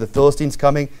multitude of the Philistines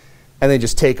coming, and they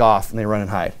just take off and they run and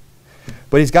hide.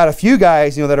 But he's got a few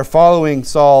guys, that are following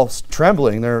Saul,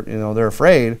 trembling. They're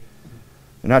afraid.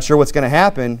 They're not sure what's going to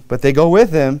happen, but they go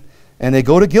with him, and they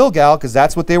go to Gilgal because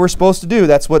that's what they were supposed to do.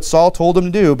 That's what Saul told them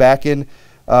to do back in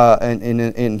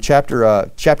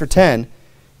chapter 10.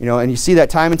 And you see that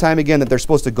time and time again that they're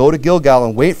supposed to go to Gilgal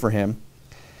and wait for him.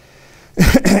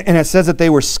 And it says that they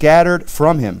were scattered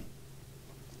from him.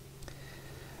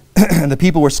 And the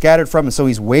people were scattered from him, so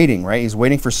he's waiting, right? He's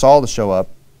waiting for Saul to show up.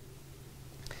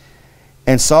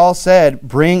 And Saul said,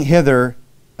 bring hither,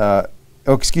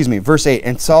 verse 8.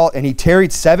 And he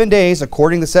tarried 7 days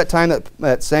according to the set time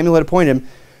that Samuel had appointed him,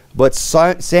 but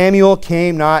Samuel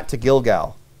came not to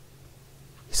Gilgal.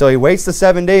 So he waits the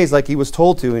 7 days like he was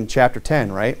told to in chapter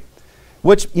 10, right?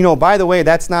 Which, by the way,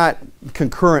 that's not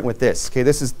concurrent with this. Okay,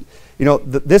 this is,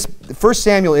 this 1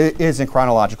 Samuel is in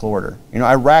chronological order.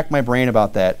 I racked my brain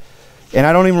about that. And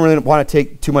I don't even really want to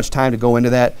take too much time to go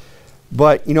into that.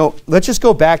 But, let's just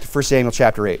go back to 1 Samuel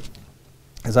chapter 8,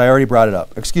 as I already brought it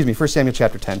up. 1 Samuel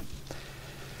chapter 10.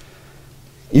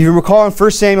 You recall in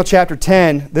 1 Samuel chapter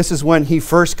 10, this is when he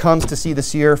first comes to see the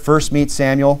seer, first meets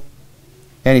Samuel.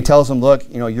 And he tells him, look,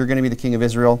 you're going to be the king of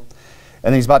Israel.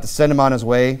 And then he's about to send him on his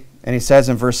way. And he says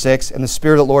in verse 6, and the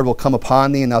Spirit of the Lord will come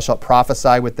upon thee, and thou shalt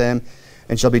prophesy with them,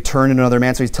 and shall be turned into another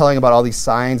man. So he's telling about all these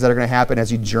signs that are going to happen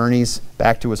as he journeys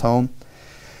back to his home.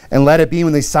 And let it be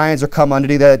when these signs are come unto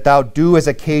thee, that thou do as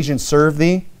occasion serve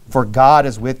thee, for God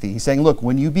is with thee. He's saying, look,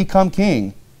 when you become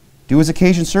king, do as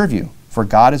occasion serve you, for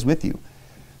God is with you.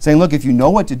 Saying, look, if you know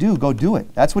what to do, go do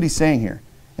it. That's what he's saying here.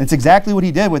 And it's exactly what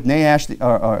he did with Nahash the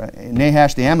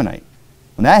Ammonite.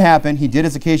 When that happened, he did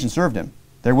as occasion served him.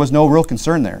 There was no real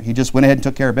concern there. He just went ahead and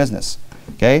took care of business.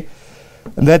 Okay?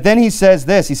 And then he says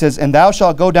this. He says, and thou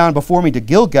shalt go down before me to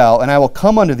Gilgal, and I will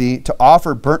come unto thee to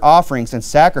offer burnt offerings and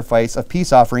sacrifice of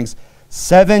peace offerings.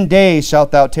 7 days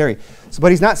shalt thou tarry.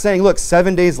 But he's not saying, look,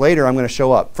 7 days later I'm going to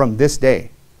show up from this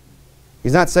day.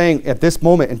 He's not saying at this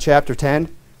moment in chapter 10,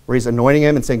 where he's anointing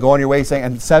him and saying, go on your way. He's saying,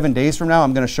 and 7 days from now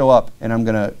I'm going to show up and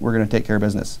we're going to take care of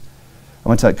business. I'm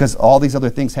going to tell you, because all these other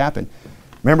things happen.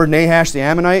 Remember Nahash the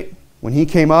Ammonite? When he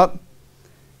came up,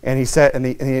 and he said, and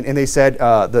they said,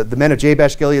 the men of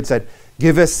Jabesh Gilead said,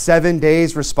 give us 7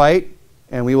 days respite,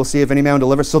 and we will see if any man will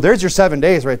deliver. So there's your 7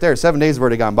 days right there. 7 days have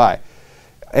already gone by.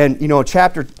 And not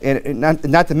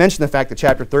to mention the fact that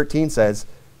chapter 13 says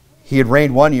he had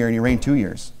reigned 1 year and he reigned 2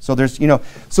 years. So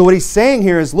so what he's saying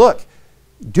here is, look,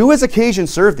 do as occasion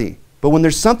serve thee. But when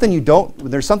there's something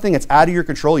that's out of your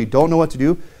control, you don't know what to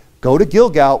do, go to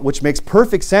Gilgal, which makes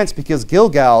perfect sense because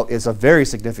Gilgal is a very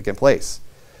significant place.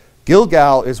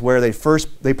 Gilgal is where they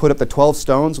put up the 12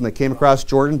 stones when they came across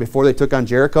Jordan before they took on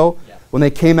Jericho. Yeah. When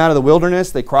they came out of the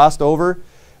wilderness, they crossed over.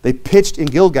 They pitched in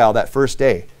Gilgal that first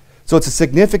day. So it's a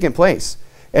significant place.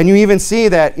 And you even see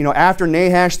that, after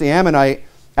Nahash the Ammonite,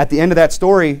 at the end of that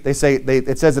story, it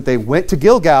says that they went to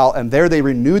Gilgal, and there they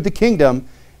renewed the kingdom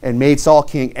and made Saul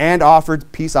king and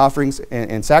offered peace offerings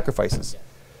and sacrifices.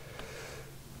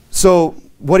 So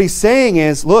what he's saying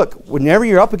is, look, whenever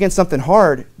you're up against something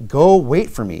hard, go wait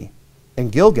for me in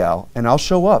Gilgal, and I'll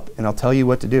show up, and I'll tell you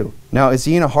what to do. Now, is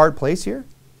he in a hard place here?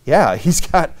 Yeah,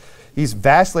 he's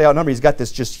vastly outnumbered. He's got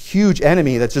this just huge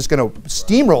enemy that's just going to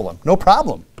steamroll him, no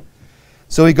problem.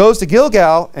 So he goes to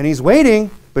Gilgal, and he's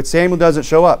waiting, but Samuel doesn't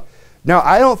show up. Now,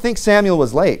 I don't think Samuel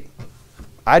was late.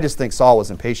 I just think Saul was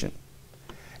impatient.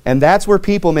 And that's where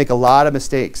people make a lot of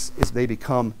mistakes, is they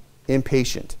become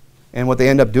impatient. And what they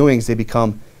end up doing is they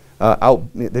become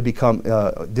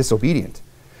disobedient.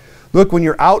 Look, when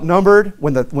you're outnumbered,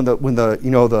 when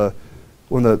the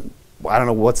I don't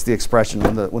know what's the expression,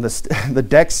 when the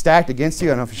deck's stacked against you.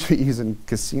 I don't know if you're using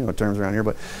casino terms around here,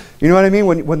 but you know what I mean?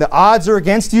 When the odds are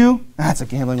against you, that's a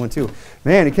gambling one too.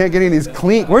 Man, you can't get any of these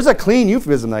clean. Where's a clean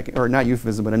euphemism or not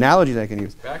euphemism, but analogy that I can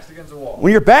use? Back's against the wall.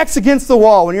 When your back's against the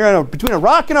wall, when you're between a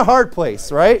rock and a hard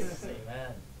place, right?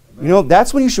 Amen. You know,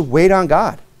 that's when you should wait on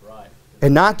God. Right.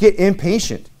 And not get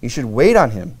impatient. You should wait on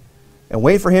Him and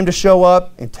wait for Him to show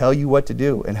up and tell you what to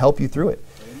do and help you through it.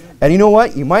 And you know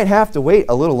what? You might have to wait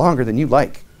a little longer than you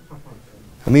like.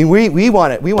 I mean, we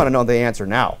want to know the answer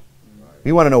now.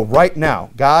 We want to know right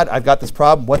now. God, I've got this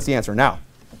problem. What's the answer now?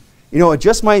 You know, it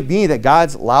just might be that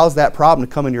God allows that problem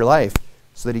to come into your life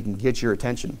so that He can get your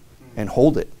attention and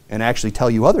hold it and actually tell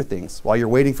you other things while you're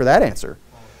waiting for that answer,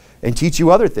 and teach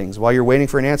you other things while you're waiting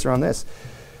for an answer on this,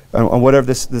 on whatever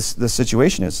this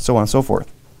situation is, so on and so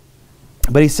forth.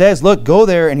 But He says, look, go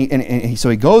there, and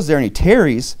so He goes there and He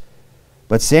tarries.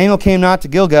 But Samuel came not to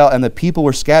Gilgal, and the people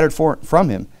were scattered from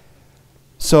him.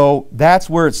 So that's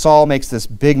where Saul makes this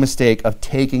big mistake of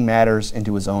taking matters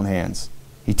into his own hands.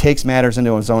 He takes matters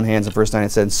into his own hands. In verse 9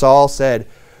 it said, Saul said,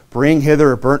 bring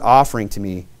hither a burnt offering to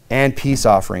me, and peace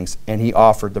offerings. And he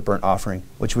offered the burnt offering,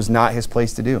 which was not his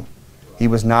place to do. He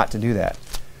was not to do that.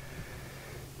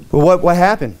 But what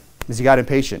happened is he got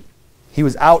impatient. He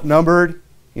was outnumbered.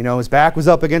 You know, his back was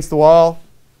up against the wall.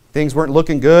 Things weren't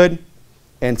looking good.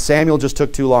 And Samuel just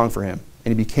took too long for him.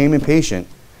 And he became impatient.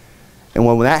 And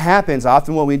when that happens,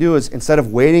 often what we do is, instead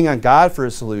of waiting on God for a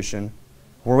solution,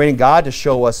 we're waiting God to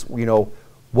show us, you know,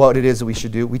 what it is that we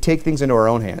should do. We take things into our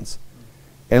own hands.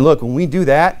 And look, when we do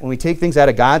that, when we take things out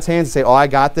of God's hands and say, oh, I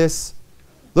got this.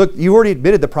 Look, you already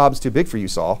admitted the problem's too big for you,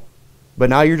 Saul.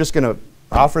 But now you're just going to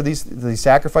offer these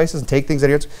sacrifices and take things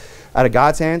out of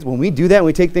God's hands. When we do that, when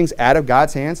we take things out of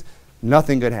God's hands,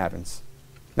 nothing good happens.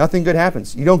 Nothing good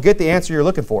happens. You don't get the answer you're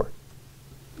looking for.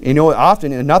 You know,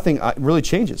 often nothing really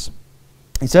changes.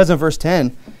 He says in verse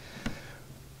 10,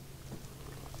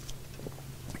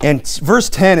 and verse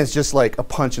 10 is just like a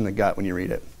punch in the gut when you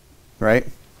read it, right?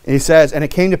 And he says, and it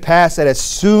came to pass that as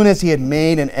soon as he had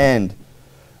made an end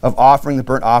of offering the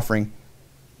burnt offering,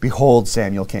 behold,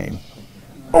 Samuel came.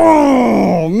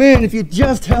 Oh, man, if you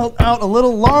just held out a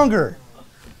little longer.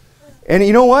 And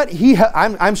you know what?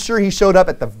 I'm sure he showed up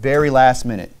at the very last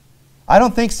minute. I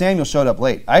don't think Samuel showed up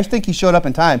late. I think he showed up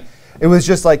in time. It was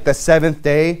just like the 7th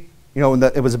day, you know, when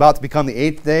it was about to become the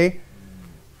 8th day.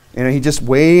 You know, he just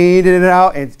waited it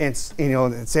out, and you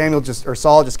know,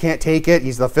 Saul just can't take it.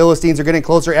 The Philistines are getting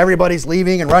closer. Everybody's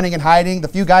leaving and running and hiding. The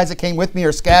few guys that came with me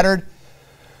are scattered.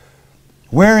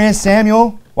 Where is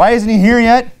Samuel? Why isn't he here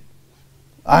yet?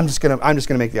 I'm just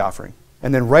gonna make the offering.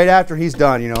 And then right after he's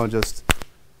done, you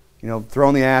know,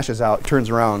 throwing the ashes out, turns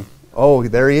around. Oh,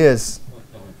 there he is.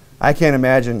 I can't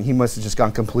imagine. He must have just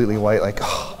gone completely white, like,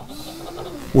 oh,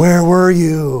 where were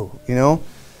you? You know?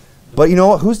 But you know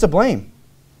what? Who's to blame?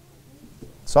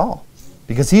 Saul.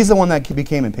 Because he's the one that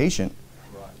became impatient.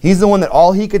 He's the one that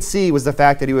all he could see was the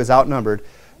fact that he was outnumbered,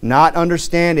 not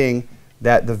understanding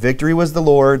that the victory was the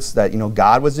Lord's, that, you know,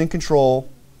 God was in control,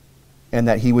 and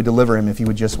that He would deliver him if he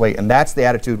would just wait. And that's the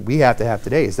attitude we have to have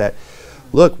today, is that,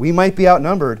 look, we might be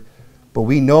outnumbered, but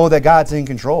we know that God's in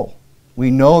control. We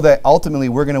know that ultimately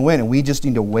we're going to win, and we just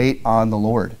need to wait on the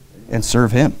Lord and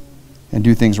serve Him and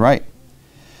do things right.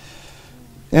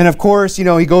 And of course, you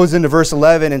know, he goes into verse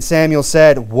 11, and Samuel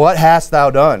said, what hast thou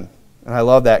done? And I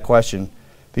love that question,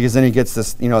 because then he gets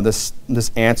this, you know, this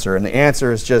answer. And the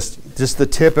answer is just the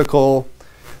typical,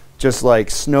 just like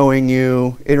snowing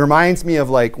you. It reminds me of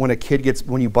like when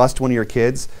you bust one of your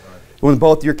kids. When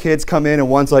both your kids come in and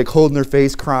one's like holding their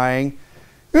face crying,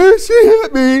 she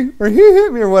hit me, or he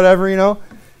hit me, or whatever, you know.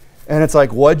 And it's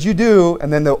like, what'd you do?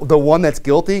 And then the one that's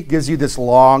guilty gives you this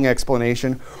long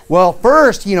explanation. Well,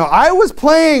 first, you know, I was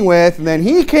playing with, and then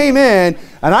he came in,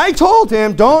 and I told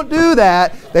him, don't do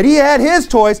that he had his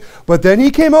toys, but then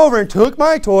he came over and took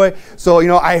my toy, so, you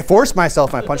know, I forced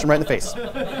myself, and I punched him right in the face.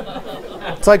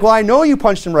 It's like, well, I know you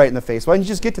punched him right in the face. Why didn't you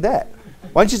just get to that?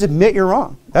 Why don't you just admit you're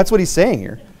wrong? That's what he's saying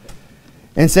here.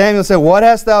 And Samuel said, what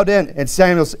hast thou done? And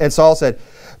Saul said,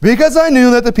 Because I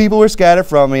knew that the people were scattered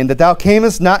from me, and that thou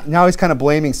camest not. Now he's kind of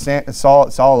blaming Saul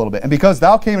a little bit. And because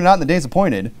thou camest not in the days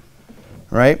appointed,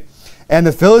 right? And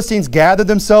the Philistines gathered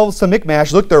themselves to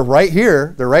Michmash. Look, they're right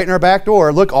here. They're right in our back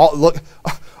door. Look.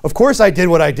 Of course I did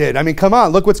what I did. I mean, come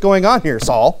on. Look what's going on here,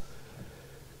 Saul.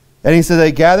 And he said,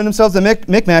 they gathered themselves to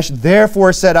Michmash.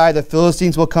 Therefore said I, the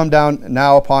Philistines will come down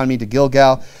now upon me to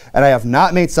Gilgal, and I have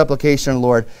not made supplication to the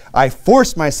Lord. I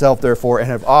forced myself, therefore, and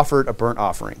have offered a burnt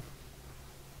offering.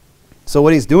 So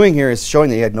what he's doing here is showing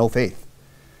that he had no faith.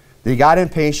 That he got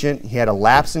impatient, he had a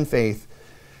lapse in faith,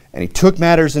 and he took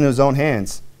matters into his own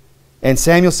hands. And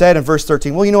Samuel said in verse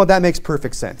 13, well, you know what, that makes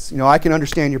perfect sense. You know, I can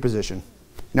understand your position.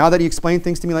 Now that you explained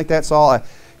things to me like that, Saul,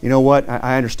 you know what,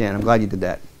 I understand. I'm glad you did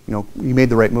that. You know, you made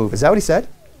the right move. Is that what he said?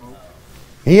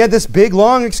 He had this big,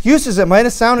 long excuses that might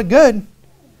have sounded good.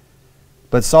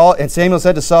 But Samuel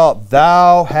said to Saul,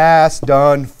 thou hast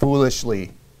done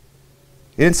foolishly.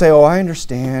 He didn't say, oh, I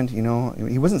understand. You know,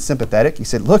 he wasn't sympathetic. He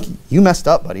said, look, you messed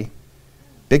up, buddy.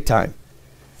 Big time.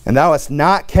 And thou hast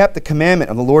not kept the commandment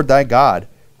of the Lord thy God,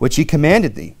 which he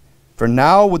commanded thee. For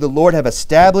now would the Lord have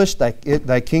established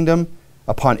thy kingdom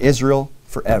upon Israel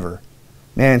forever.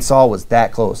 Man, Saul was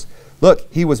that close.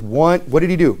 Look, he was what did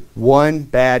he do? One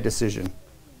bad decision.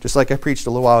 Just like I preached a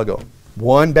little while ago.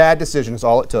 One bad decision is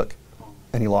all it took.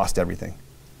 And he lost everything.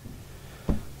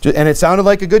 And it sounded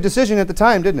like a good decision at the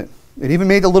time, didn't it? It even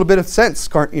made a little bit of sense,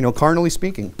 carnally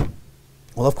speaking.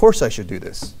 Well, of course I should do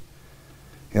this.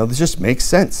 You know, this just makes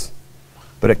sense.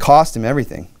 But it cost him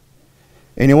everything.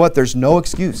 And you know what? There's no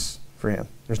excuse for him.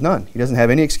 There's none. He doesn't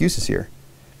have any excuses here.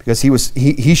 Because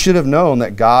he should have known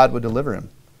that God would deliver him.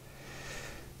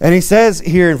 And he says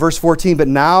here in verse 14, but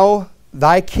now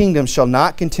thy kingdom shall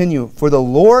not continue, for the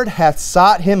Lord hath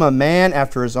sought him a man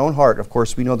after his own heart. Of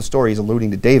course, we know the story. He's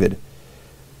alluding to David.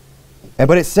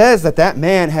 But it says that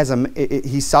man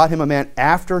he sought him a man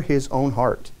after his own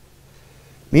heart.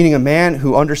 Meaning a man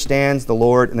who understands the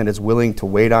Lord and that is willing to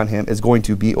wait on him, is going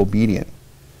to be obedient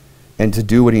and to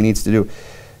do what he needs to do.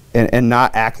 And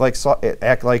not act like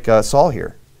Saul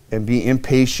here and be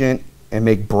impatient and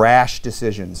make brash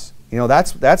decisions. You know,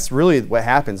 that's really what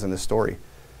happens in this story.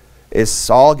 Is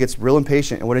Saul gets real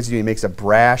impatient, and what does he do? He makes a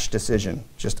brash decision,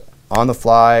 just on the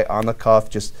fly, on the cuff,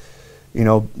 just, you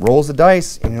know, rolls the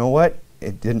dice. And you know what?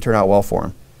 It didn't turn out well for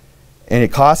him. And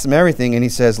it cost him everything, and he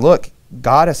says, look,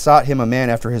 God has sought him a man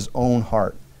after his own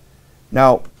heart.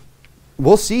 Now,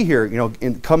 we'll see here, you know,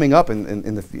 coming up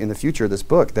in the future of this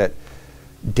book, that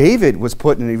David was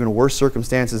put in even worse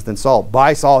circumstances than Saul,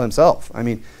 by Saul himself. I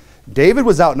mean, David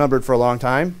was outnumbered for a long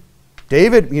time.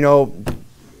 David, you know,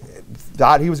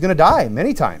 thought he was going to die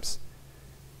many times.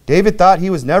 David thought he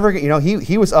was never, you know,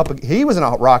 he was in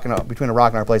a rock and between a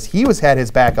rock and a hard place. He had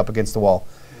his back up against the wall.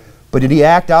 But did he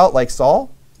act out like Saul?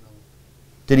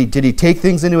 Did he take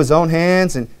things into his own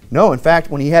hands? And no, in fact,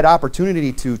 when he had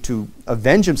opportunity to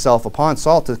avenge himself upon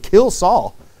Saul, to kill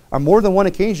Saul on more than one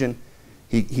occasion,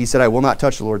 he said, I will not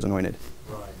touch the Lord's anointed.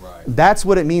 Right. That's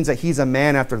what it means that he's a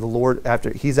man after the Lord,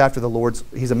 he's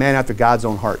a man after God's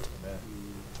own heart. Amen.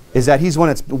 Is that he's one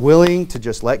that's willing to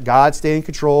just let God stay in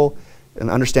control and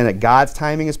understand that God's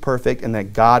timing is perfect and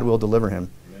that God will deliver him.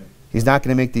 Amen. He's not going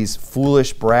to make these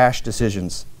foolish, brash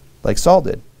decisions like Saul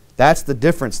did. That's the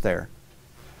difference there.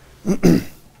 And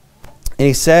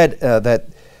he said and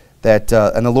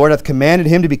the Lord hath commanded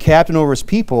him to be captain over his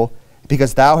people,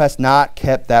 because thou hast not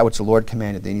kept that which the Lord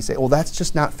commanded thee. And you say, well, that's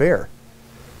just not fair.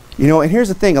 You know, and here's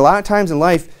the thing. A lot of times in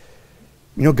life,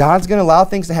 you know, God's going to allow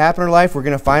things to happen in our life. We're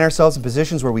going to find ourselves in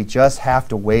positions where we just have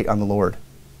to wait on the Lord.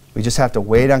 We just have to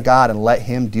wait on God and let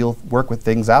him work with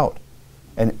things out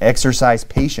and exercise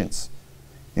patience.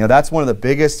 You know, that's one of the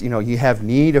biggest, you know, you have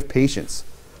need of patience.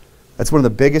 That's one of the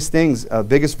biggest things,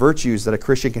 biggest virtues that a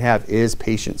Christian can have is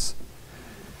patience.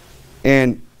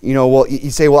 And, you know, well,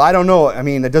 you say, well, I don't know. I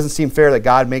mean, it doesn't seem fair that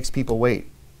God makes people wait.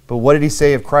 But what did he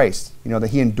say of Christ? You know, that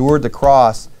he endured the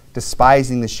cross,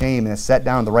 despising the shame, and is set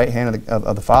down at the right hand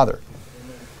of the Father.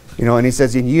 You know, and he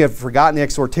says, and ye have forgotten the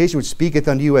exhortation which speaketh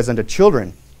unto you as unto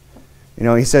children. You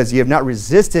know, he says, ye have not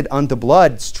resisted unto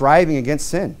blood, striving against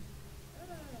sin.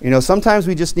 You know, sometimes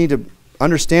we just need to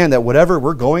understand that whatever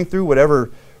we're going through, whatever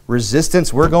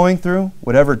resistance we're going through,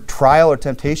 whatever trial or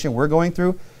temptation we're going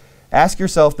through, ask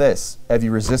yourself this: have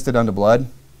you resisted unto blood?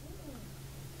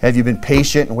 Have you been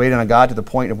patient and waited on God to the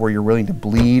point of where you're willing to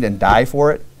bleed and die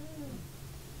for it?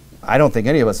 I don't think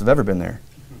any of us have ever been there.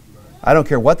 I don't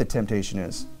care what the temptation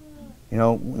is. You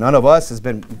know, none of us has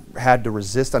had to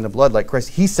resist unto blood like Christ.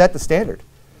 He set the standard.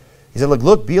 He said,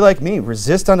 look, be like me.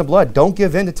 Resist unto blood. Don't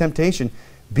give in to temptation.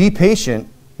 Be patient,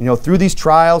 you know, through these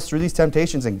trials, through these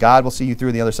temptations, and God will see you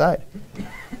through the other side.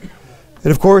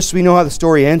 And of course, we know how the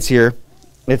story ends here.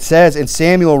 It says, and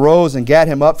Samuel rose and gat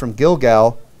him up from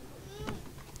Gilgal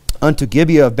unto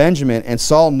Gibeah of Benjamin, and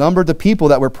Saul numbered the people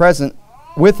that were present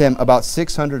with him, about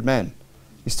 600 men.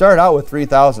 He started out with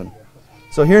 3,000.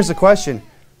 So here's the question.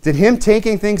 Did him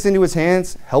taking things into his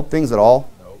hands help things at all?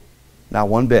 No. Not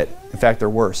one bit. In fact, they're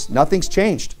worse. Nothing's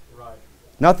changed. Right.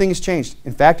 Nothing has changed.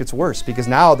 In fact, it's worse, because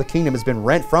now the kingdom has been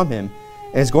rent from him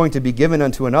and is going to be given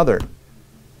unto another.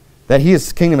 That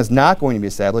his kingdom is not going to be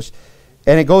established.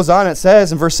 And it goes on, it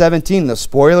says in verse 17, the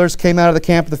spoilers came out of the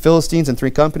camp of the Philistines in 3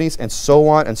 companies, and so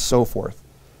on and so forth.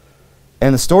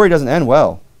 And the story doesn't end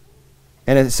well.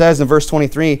 And it says in verse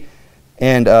 23,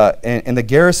 and the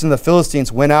garrison of the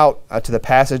Philistines went out to the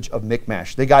passage of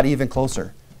Michmash. They got even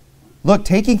closer. Look,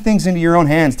 taking things into your own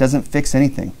hands doesn't fix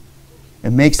anything.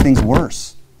 It makes things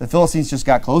worse. The Philistines just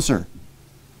got closer.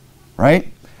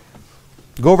 Right?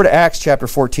 Go over to Acts chapter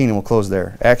 14 and we'll close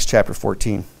there. Acts chapter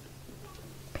 14.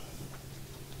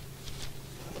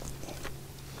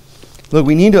 Look,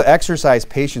 we need to exercise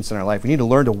patience in our life. We need to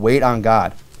learn to wait on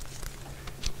God.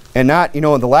 And not,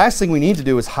 the last thing we need to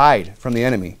do is hide from the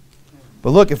enemy.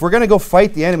 But look, if we're going to go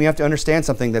fight the enemy, you have to understand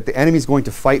something, that the enemy is going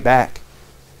to fight back.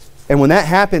 And when that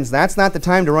happens, that's not the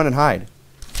time to run and hide.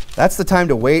 That's the time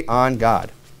to wait on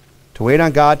God. To wait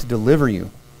on God to deliver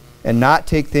you and not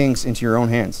take things into your own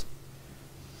hands.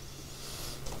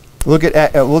 Look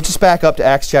at, we'll just back up to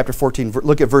Acts chapter 14.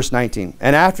 Look at verse 19.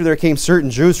 And after there came certain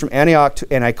Jews from Antioch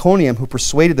and Iconium who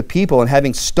persuaded the people, and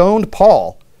having stoned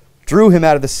Paul, drew him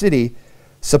out of the city,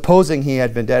 supposing he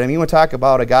had been dead. I mean, you want to talk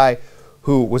about a guy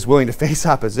who was willing to face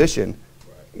opposition,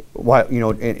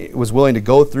 was willing to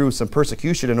go through some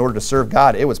persecution in order to serve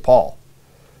God. It was Paul.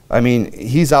 I mean,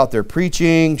 he's out there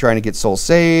preaching, trying to get souls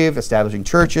saved, establishing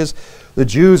churches. The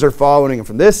Jews are following him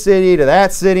from this city to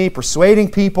that city, persuading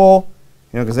people.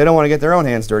 Because they don't want to get their own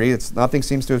hands dirty. Nothing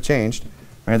seems to have changed.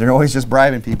 Right? They're always just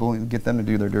bribing people and get them to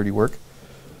do their dirty work.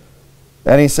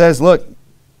 And he says, look,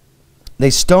 they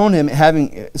stoned him,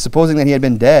 supposing that he had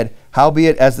been dead.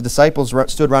 Howbeit, as the disciples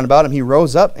stood round about him, he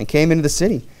rose up and came into the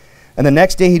city. And the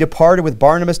next day he departed with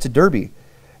Barnabas to Derbe.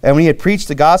 And when he had preached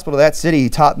the gospel to that city, he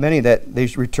taught many that they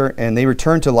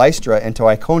returned to Lystra and to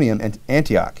Iconium and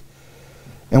Antioch.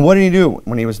 And what did he do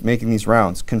when he was making these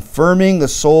rounds? Confirming the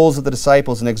souls of the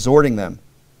disciples and exhorting them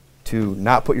to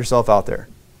not put yourself out there,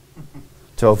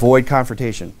 to avoid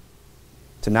confrontation,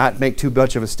 to not make too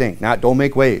much of a stink, don't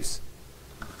make waves.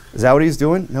 Is that what he's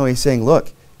doing? No, he's saying,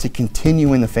 look, to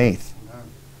continue in the faith,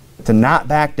 to not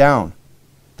back down,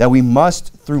 that we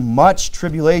must, through much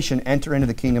tribulation, enter into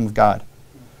the kingdom of God.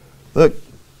 Look,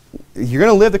 if you're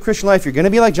going to live the Christian life, you're going to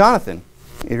be like Jonathan.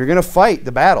 If you're going to fight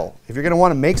the battle, if you're going to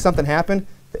want to make something happen,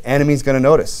 the enemy's going to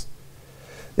notice.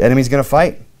 The enemy's going to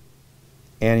fight.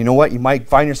 And you know what? You might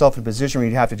find yourself in a position where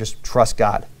you have to just trust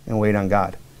God and wait on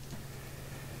God.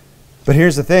 But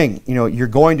here's the thing. You're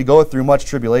going to go through much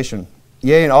tribulation.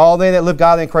 Yea, and all they that live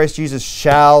godly in Christ Jesus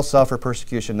shall suffer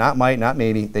persecution. Not might, not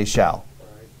maybe, they shall.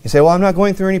 You say, well, I'm not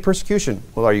going through any persecution.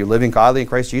 Well, are you living godly in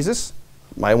Christ Jesus?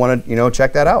 You might want to,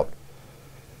 check that out.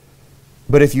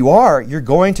 But if you are, you're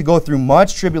going to go through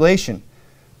much tribulation.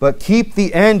 But keep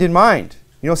the end in mind.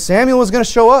 Samuel was going to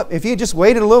show up. If he had just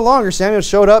waited a little longer, Samuel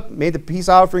showed up, made the peace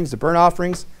offerings, the burnt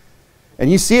offerings.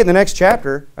 And you see it in the next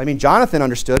chapter. I mean, Jonathan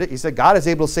understood it. He said, God is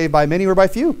able to save by many or by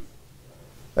few.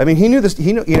 I mean, he knew this.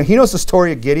 He knows the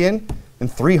story of Gideon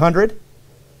and 300.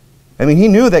 I mean, he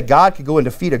knew that God could go and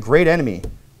defeat a great enemy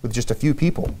with just a few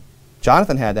people.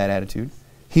 Jonathan had that attitude.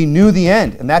 He knew the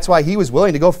end, and that's why he was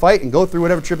willing to go fight and go through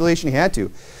whatever tribulation he had to.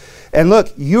 And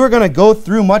look, you are going to go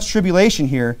through much tribulation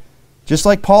here, just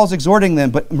like Paul's exhorting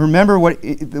them. But remember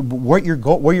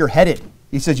where you're headed.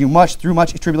 He says, you must, through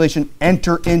much tribulation,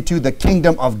 enter into the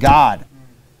kingdom of God.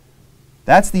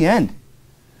 That's the end.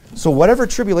 So whatever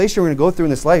tribulation we're going to go through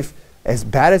in this life, as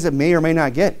bad as it may or may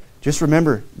not get, just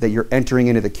remember that you're entering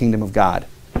into the kingdom of God.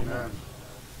 Amen.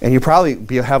 And you probably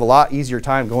have a lot easier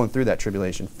time going through that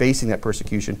tribulation, facing that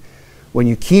persecution, when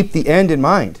you keep the end in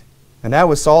mind. And that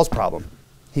was Saul's problem.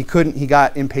 He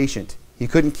got impatient. He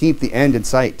couldn't keep the end in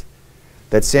sight.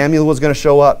 That Samuel was going to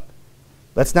show up.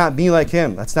 Let's not be like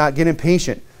him. Let's not get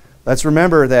impatient. Let's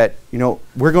remember that,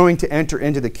 we're going to enter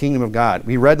into the kingdom of God.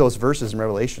 We read those verses in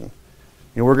Revelation.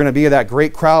 We're going to be that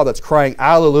great crowd that's crying,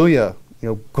 hallelujah,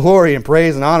 glory and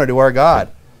praise and honor to our God.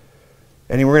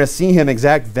 And we're going to see him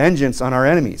exact vengeance on our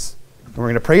enemies. And we're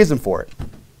going to praise him for it.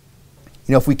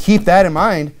 If we keep that in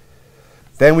mind,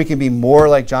 then we can be more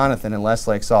like Jonathan and less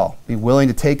like Saul. Be willing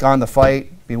to take on the fight,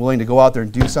 be willing to go out there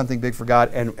and do something big for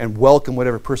God, and welcome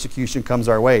whatever persecution comes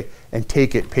our way and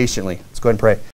take it patiently. Let's go ahead and pray.